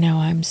like, I know,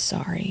 I'm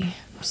sorry.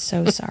 I'm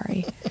so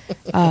sorry.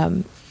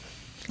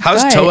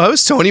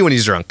 How's Tony when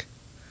he's drunk?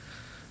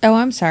 Oh,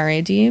 I'm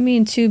sorry. Do you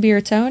mean Two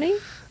Beer Tony?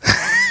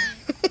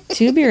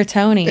 Two Beer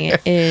Tony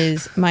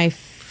is my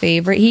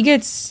favorite. He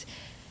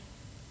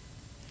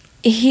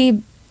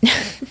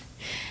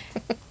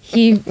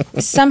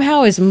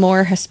somehow is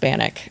more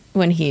Hispanic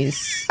when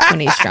he's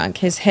drunk.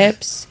 His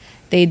hips,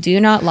 they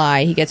do not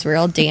lie. He gets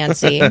real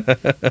dancey.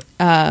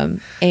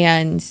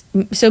 And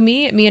so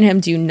me and him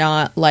do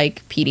not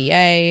like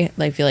PDA.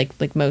 I feel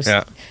like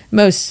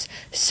most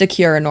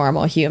secure,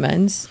 normal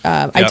humans.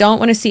 I don't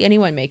want to see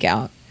anyone make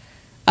out.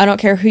 I don't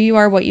care who you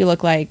are, what you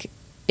look like.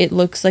 It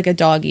looks like a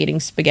dog eating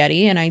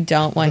spaghetti, and I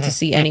don't want to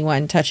see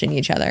anyone touching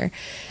each other.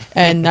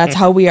 And that's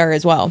how we are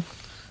as well.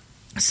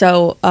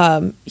 So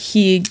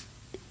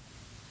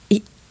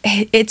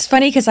it's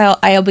funny because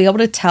I'll be able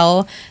to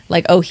tell,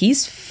 like, oh,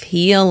 he's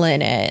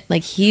feeling it.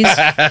 Like,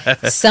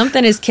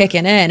 something is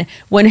kicking in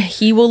when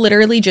he will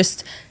literally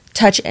just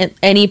touch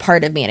any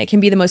part of me. And it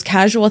can be the most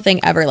casual thing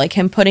ever. Like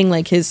him putting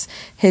like his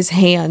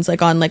hands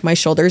like on like my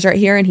shoulders right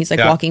here, and he's like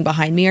walking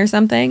behind me or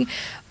something,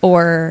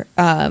 or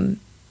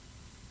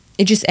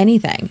just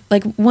anything.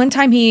 Like one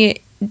time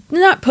he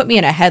not put me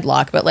in a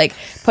headlock, but like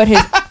put his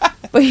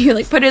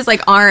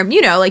like arm,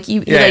 like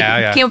he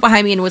came up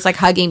behind me and was like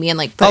hugging me and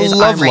like put his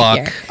arm right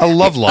here. A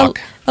love lock.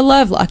 A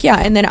love lock, yeah.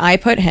 And then I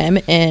put him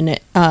in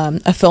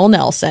a Phil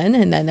Nelson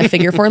and then the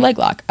figure 4 leg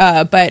lock.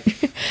 But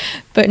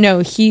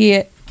no,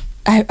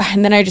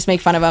 and then I just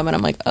make fun of him and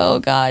I'm like, oh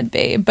God,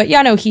 babe. But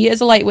yeah, no, he is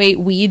a lightweight.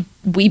 We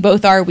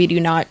both are. We do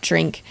not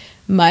drink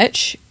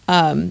much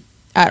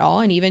at all.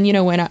 And even,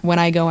 when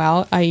I go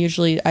out, I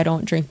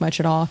don't drink much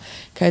at all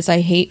because I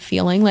hate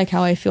feeling like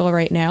how I feel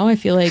right now. I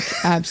feel like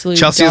absolute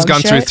Chelsea has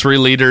gone shit. through 3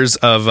 liters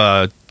of,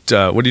 what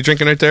are you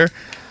drinking right there?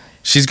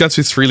 She's gone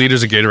through 3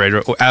 liters of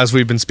Gatorade as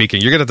we've been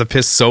speaking. You're going to have to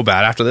piss so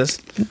bad after this.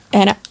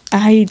 And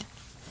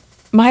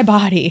my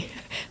body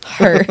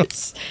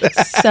hurts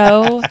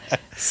so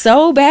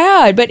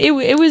bad, but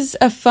it was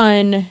a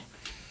fun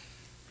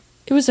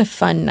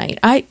night.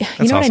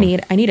 What I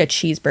need? I need a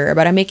cheeseburger,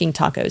 but I'm making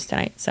tacos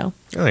tonight, so.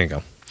 Oh, there you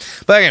go.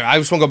 But anyway, I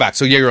just want to go back.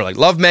 So yeah, you're like,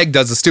 Love Meg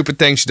does the stupid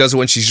thing. She does it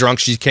when she's drunk.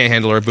 She can't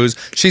handle her booze.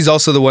 She's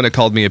also the one that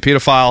called me a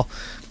pedophile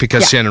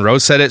because Shannon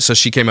Rose said it. So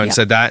she came out and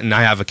said that, and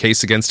I have a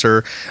case against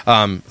her.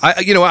 I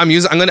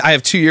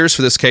have 2 years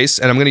for this case,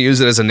 and I'm going to use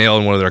it as a nail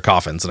in one of their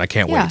coffins, and I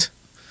can't wait.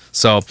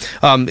 So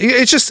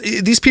it's just,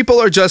 these people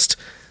are just,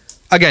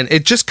 again,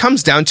 it just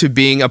comes down to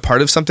being a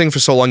part of something for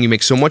so long. You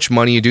make so much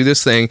money, you do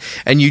this thing,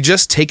 and you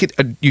just take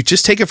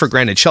it for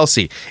granted.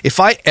 Chelsea, if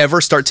I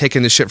ever start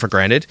taking this shit for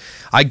granted,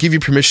 I give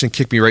you permission to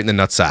kick me right in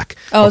the nutsack.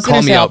 Oh, or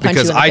call me out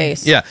because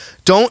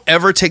don't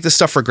ever take this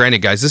stuff for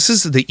granted, guys. This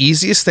is the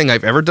easiest thing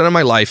I've ever done in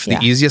my life, the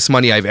easiest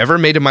money I've ever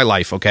made in my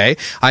life, okay?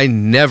 I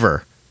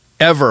never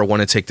ever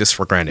want to take this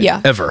for granted.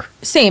 Ever.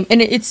 Same.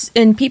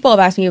 And people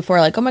have asked me before,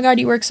 like, oh my God,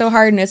 you work so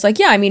hard. And it's like,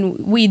 yeah, I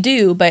mean, we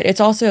do, but it's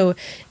also,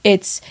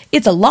 it's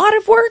a lot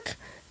of work,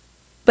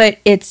 but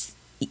it's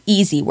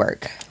easy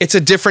work. It's a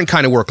different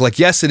kind of work. Like,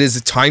 yes, it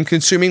is time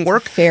consuming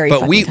work.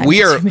 But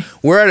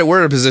we're at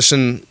a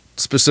position,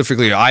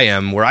 specifically I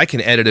am, where I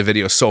can edit a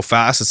video so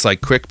fast. It's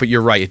like quick, but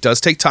you're right. It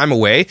does take time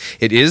away.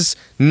 It is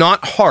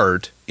not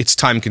hard. It's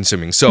time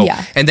consuming. So,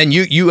 and then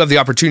you have the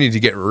opportunity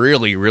to get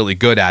really, really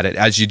good at it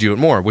as you do it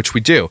more, which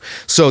we do.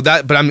 So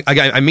but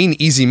I mean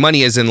easy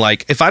money as in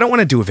like, if I don't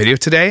want to do a video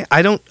today,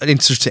 I don't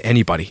answer to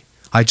anybody.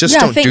 I just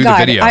don't do the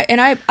video.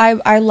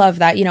 I love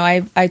that.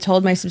 I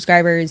told my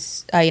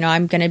subscribers,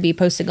 I'm going to be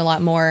posting a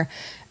lot more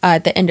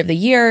at the end of the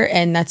year.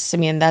 And that's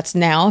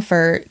now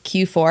for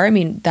Q4. I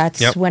mean,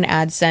 that's when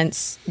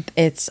AdSense,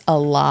 it's a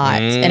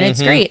lot and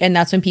it's great. And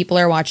that's when people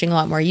are watching a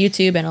lot more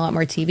YouTube and a lot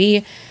more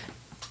TV.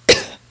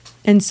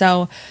 And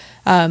so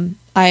I'm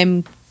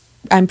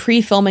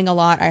pre-filming a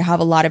lot. I have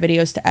a lot of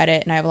videos to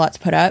edit and I have a lot to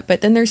put up.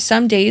 But then there's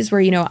some days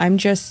where, I'm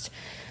just,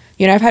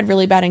 I've had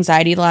really bad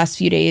anxiety the last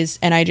few days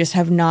and I just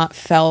have not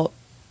felt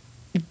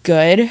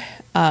good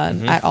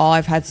at all.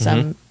 I've had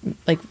some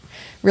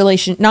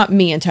not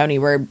me and Tony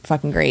were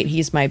fucking great.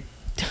 I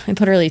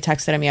literally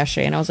texted him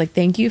yesterday and I was like,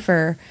 thank you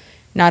for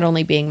not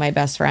only being my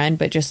best friend,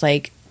 but just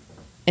like,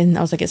 and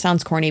I was like, it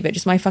sounds corny, but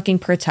just my fucking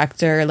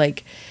protector.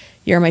 Like,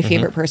 you're my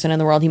favorite person in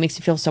the world. He makes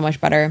me feel so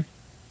much better.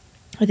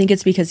 I think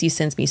it's because he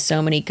sends me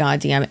so many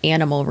goddamn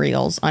animal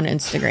reels on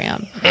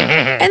Instagram.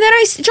 And then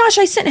I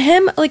sent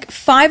him like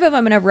 5 of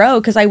them in a row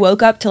because I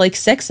woke up to like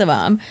 6 of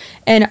them.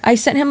 And I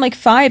sent him like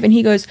 5 and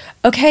he goes,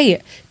 okay,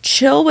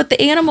 chill with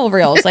the animal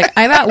reels. Like,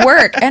 I'm at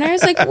work. And I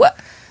was like, what?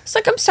 It's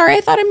like, I'm sorry,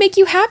 I thought I'd make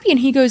you happy. And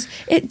he goes,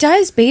 it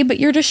does, babe, but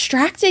you're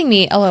distracting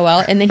me,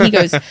 LOL. And then he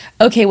goes,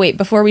 okay, wait,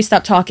 before we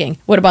stop talking,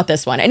 what about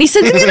this one? And he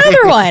sends me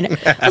another one.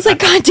 I was like,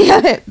 God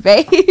damn it,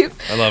 babe.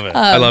 I love it.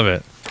 I love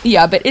it.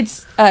 Yeah, but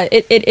it's,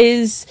 it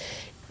is,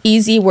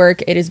 easy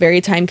work. It is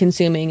very time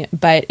consuming,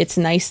 but it's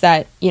nice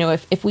that,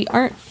 if we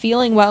aren't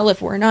feeling well,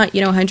 if we're not,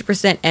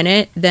 100% in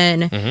it,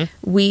 then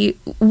we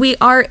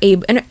are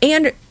able,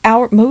 and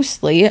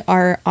mostly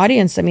our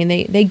audience, I mean,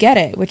 they get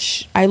it,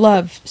 which I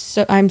love.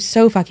 So I'm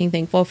so fucking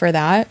thankful for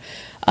that.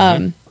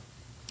 I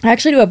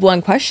actually do have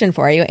one question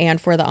for you and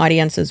for the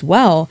audience as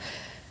well.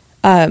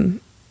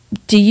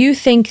 Do you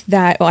think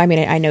that, well, I mean,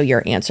 I know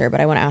your answer, but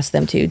I want to ask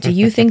them too. Do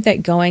you think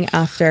that going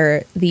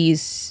after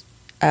these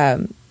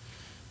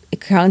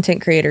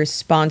content creators'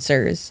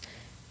 sponsors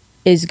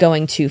is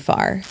going too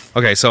far?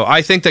 Okay, so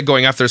I think that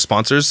going after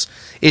sponsors,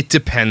 it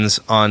depends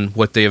on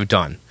what they have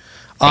done.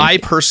 I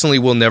personally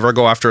will never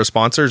go after a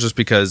sponsor just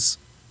because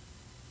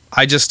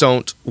I just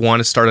don't want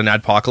to start an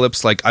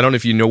adpocalypse. Like, I don't know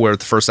if you know where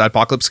the first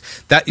adpocalypse,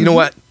 that, you know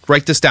what,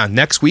 write this down.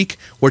 Next week,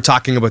 we're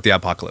talking about the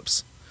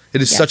apocalypse.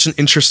 It is such an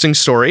interesting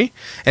story,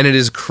 and it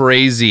is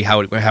crazy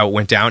how it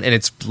went down, and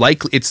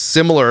it's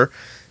similar.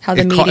 How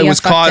the media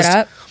fucked it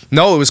up?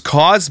 No, it was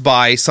caused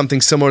by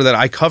something similar that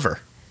I cover.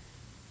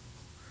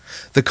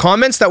 The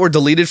comments that were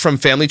deleted from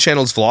Family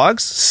Channel's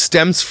vlogs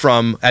stems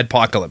from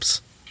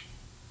Adpocalypse.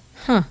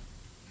 Huh.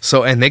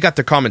 So, and they got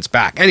their comments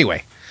back.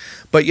 Anyway,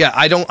 but yeah,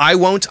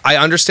 I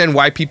understand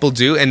why people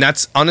do, and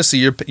that's,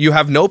 honestly, you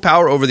have no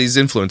power over these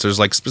influencers,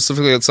 like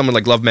specifically someone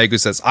like Love Meg who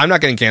says, I'm not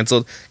getting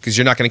canceled because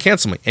you're not going to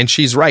cancel me. And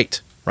she's right.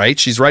 Right?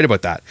 She's right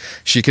about that.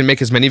 She can make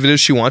as many videos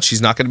as she wants.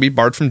 She's not going to be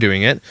barred from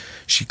doing it.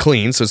 She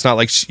cleans, so it's not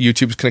like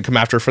YouTube's going to come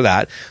after her for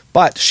that.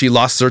 But she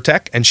lost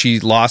Zyrtec, and she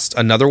lost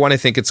another one. I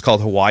think it's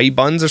called Hawaii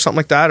Buns or something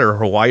like that, or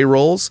Hawaii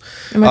Rolls.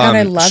 Oh my God,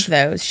 I love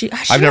those.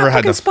 I've never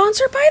had them.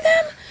 Sponsored by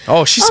them?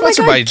 Oh, she's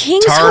sponsored by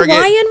King's Target.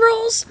 Hawaiian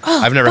Rolls?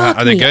 Oh, I've never had.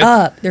 Are they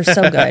good? They're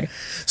so good.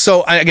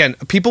 So again,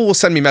 people will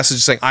send me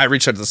messages saying, I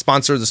reached out to the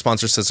sponsor. The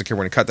sponsor says, okay, we're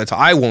going to cut that.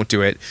 I won't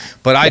do it.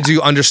 But I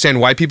do understand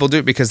why people do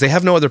it, because they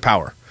have no other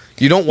power.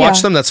 You don't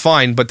watch them, that's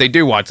fine, but they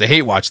do watch. They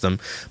hate watch them.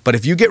 But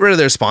if you get rid of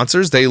their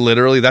sponsors, they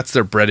literally, that's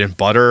their bread and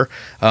butter.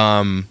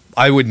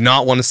 I would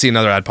not want to see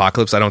another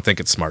adpocalypse. I don't think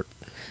it's smart.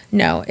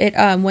 No.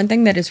 One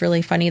thing that is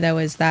really funny, though,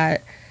 is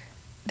that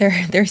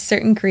there's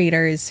certain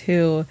creators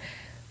who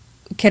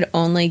could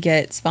only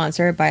get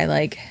sponsored by,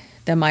 like,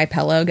 the My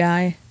Pillow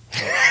guy.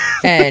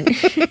 and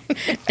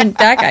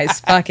that guy's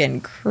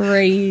fucking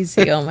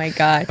crazy. Oh my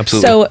God.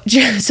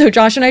 Absolutely. So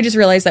Josh and I just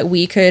realized that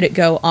we could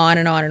go on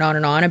and on and on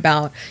and on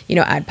about,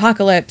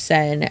 adpocalypse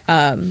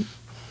and,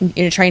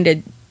 trying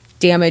to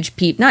damage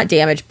people, not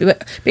damage,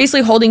 but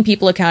basically holding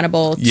people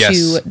accountable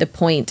to the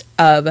point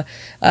of,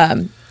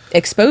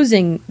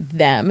 exposing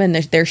them and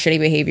their shitty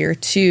behavior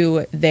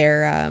to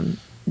their,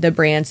 the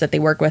brands that they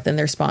work with and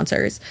their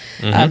sponsors.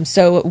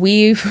 So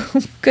we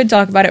could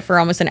talk about it for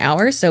almost an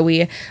hour. So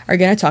we are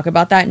going to talk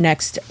about that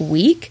next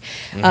week.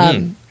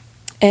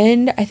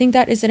 And I think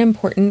that is an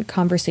important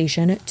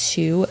conversation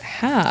to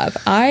have.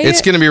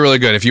 It's going to be really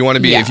good. If you want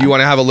to be, if you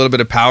want to have a little bit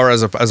of power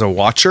as a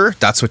watcher,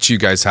 that's what you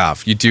guys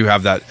have. You do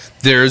have that.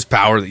 There's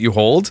power that you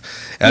hold,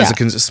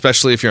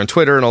 especially if you're on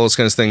Twitter and all those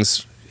kinds of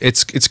things.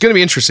 It's going to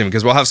be interesting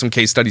because we'll have some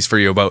case studies for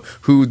you about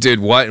who did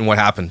what and what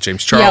happened.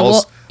 James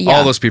Charles,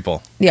 all those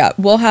people. Yeah,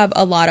 we'll have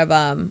a lot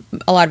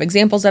of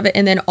examples of it,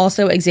 and then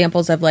also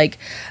examples of like,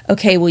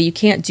 okay, well, you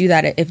can't do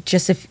that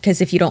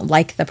because if you don't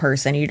like the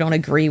person, you don't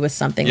agree with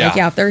something. Like,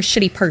 if they're a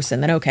shitty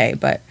person, then okay,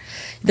 but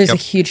there's a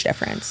huge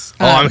difference.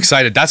 I'm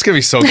excited. That's going to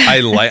be so.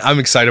 I'm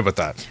excited about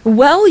that.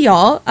 Well,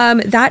 y'all,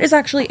 that is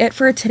actually it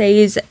for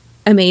today's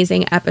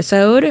amazing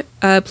episode.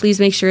 Please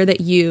make sure that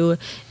you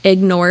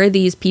ignore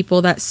these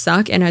people that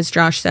suck, and as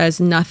Josh says,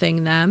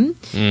 nothing them,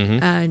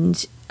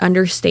 and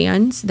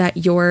understands that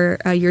your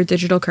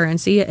digital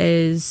currency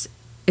is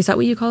that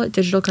what you call it?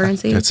 Digital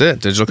currency? That's it.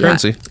 Digital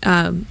currency.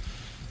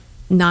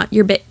 Not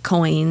your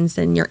Bitcoins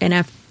and your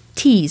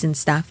NFTs and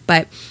stuff,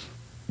 but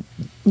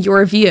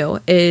your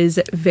view is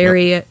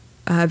very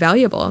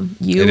valuable.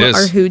 You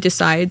are who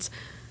decides,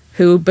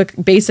 who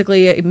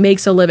basically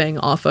makes a living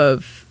off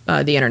of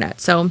the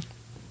internet. So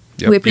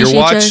we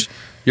appreciate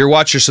your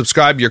watch, your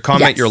subscribe, your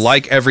comment, your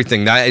like,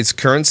 everything. That is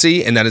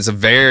currency, and that is a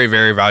very,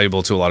 very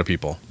valuable to a lot of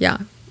people. Yeah,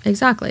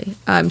 exactly.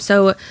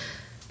 So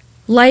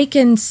like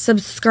and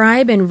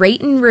subscribe and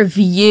rate and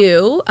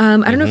review. I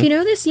don't know if you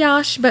know this,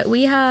 Yash, but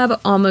we have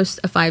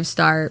almost a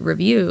 5-star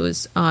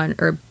reviews on,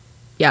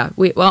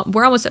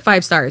 we're almost at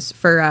 5 stars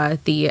for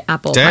the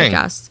Apple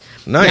podcast.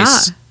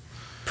 Nice. Yeah.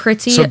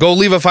 Pretty. So go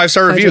leave a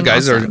 5-star review,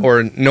 guys, awesome.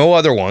 or no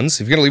other ones.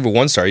 If you're gonna leave a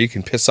 1-star, you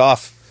can piss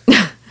off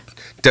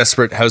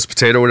Desperate House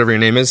Potato, whatever your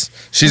name is.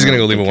 She's gonna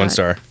go leave a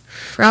 1-star.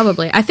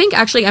 Probably. I think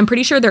actually, I'm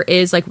pretty sure there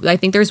is I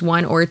think there's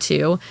 1 or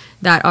 2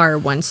 that are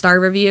 1-star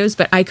reviews,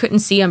 but I couldn't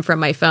see them from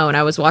my phone.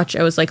 I was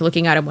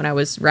looking at them when I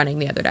was running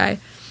the other day.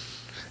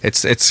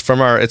 It's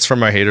from our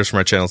haters from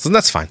our channels, and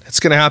that's fine.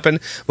 It's going to happen.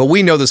 But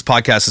we know this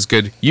podcast is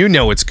good. You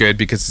know it's good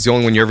because it's the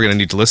only one you're ever going to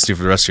need to listen to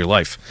for the rest of your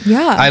life.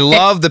 Yeah. I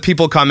love the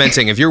people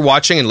commenting. If you're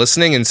watching and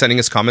listening and sending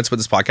us comments with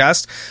this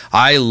podcast,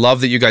 I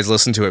love that you guys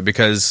listen to it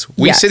because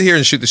we sit here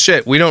and shoot the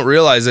shit. We don't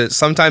realize it.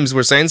 Sometimes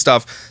we're saying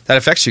stuff that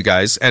affects you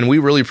guys, and we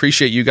really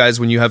appreciate you guys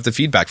when you have the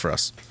feedback for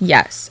us.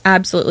 Yes,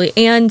 absolutely.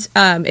 And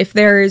if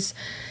there's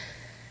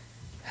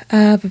I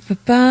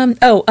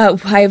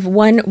have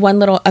one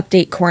little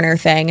update corner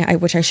thing,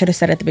 which I should have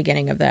said at the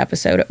beginning of the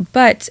episode.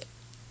 But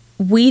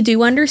we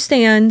do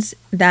understand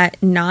that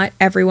not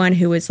everyone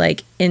who is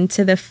like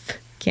into the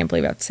can't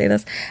believe I have to say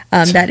this,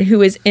 that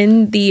who is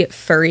in the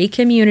furry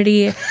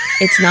community,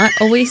 it's not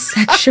always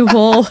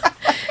sexual.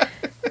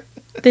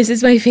 This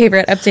is my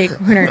favorite update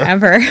corner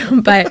ever.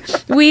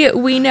 But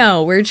we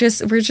know we're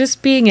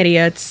just being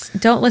idiots.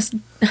 Don't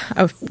listen.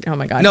 Oh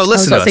my God. No,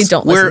 listen to us.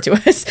 Don't listen to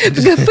us.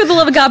 For the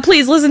love of God,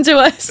 please listen to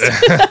us.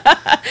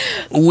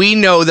 We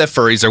know that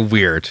furries are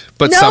weird,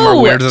 but some are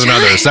weirder than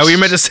others. Is that what you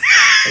meant to say?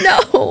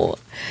 No.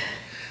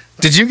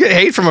 Did you get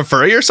hate from a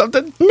furry or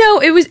something? No,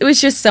 it was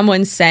just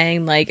someone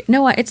saying like,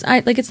 no, it's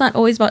not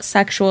always about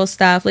sexual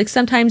stuff. Like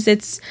sometimes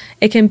it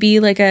can be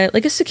like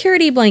a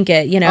security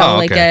blanket, you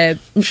know, okay.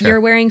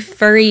 You're wearing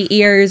furry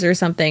ears or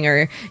something,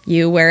 or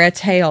you wear a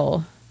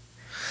tail,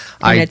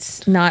 and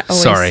it's not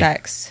always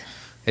sex.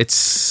 It's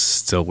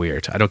still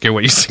weird. I don't get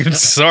what you said.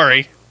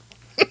 Sorry.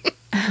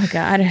 Oh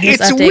God, This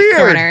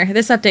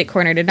update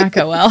corner did not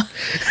go well.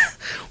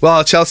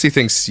 Well, Chelsea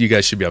thinks you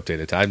guys should be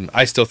updated.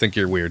 I still think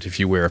you're weird if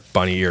you wear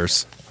bunny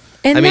ears.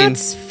 And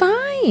that's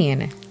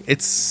fine.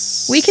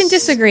 We can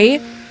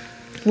disagree.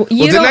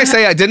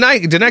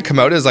 Didn't I come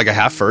out as like a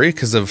half furry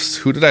because of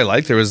who did I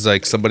like? There was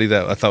like somebody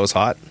that I thought was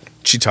hot.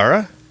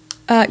 Chitara?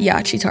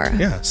 Yeah, Chitara.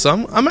 Yeah,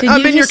 so I'm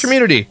in your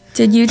community.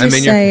 Did you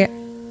just say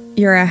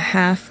you're a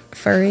half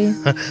furry?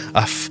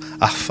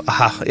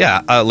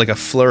 Like a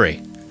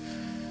flurry.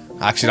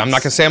 Actually, I'm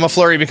not going to say I'm a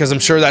flurry because I'm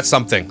sure that's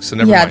something. So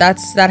never mind. Yeah,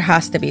 that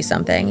has to be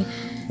something.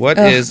 What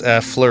is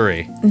a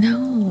flurry?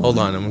 No. Hold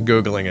on, I'm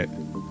Googling it.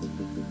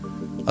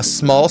 A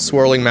small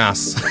swirling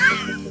mass.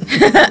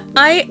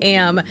 I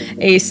am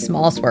a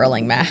small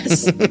swirling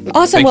mass.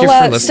 Awesome. Thank you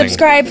for listening.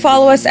 Subscribe,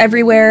 follow us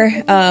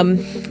everywhere,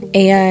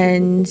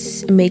 and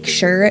make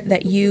sure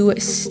that you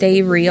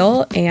stay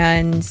real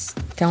and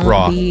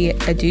don't be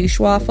a douche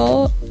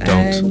waffle. Don't.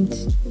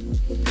 And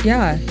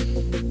yeah,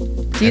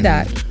 do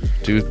that.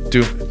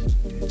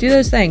 Do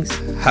those things.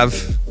 Have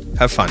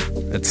fun.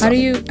 How do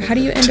you end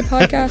a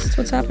podcast?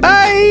 What's happening?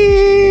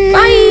 Bye.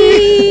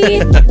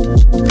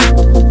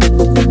 Bye.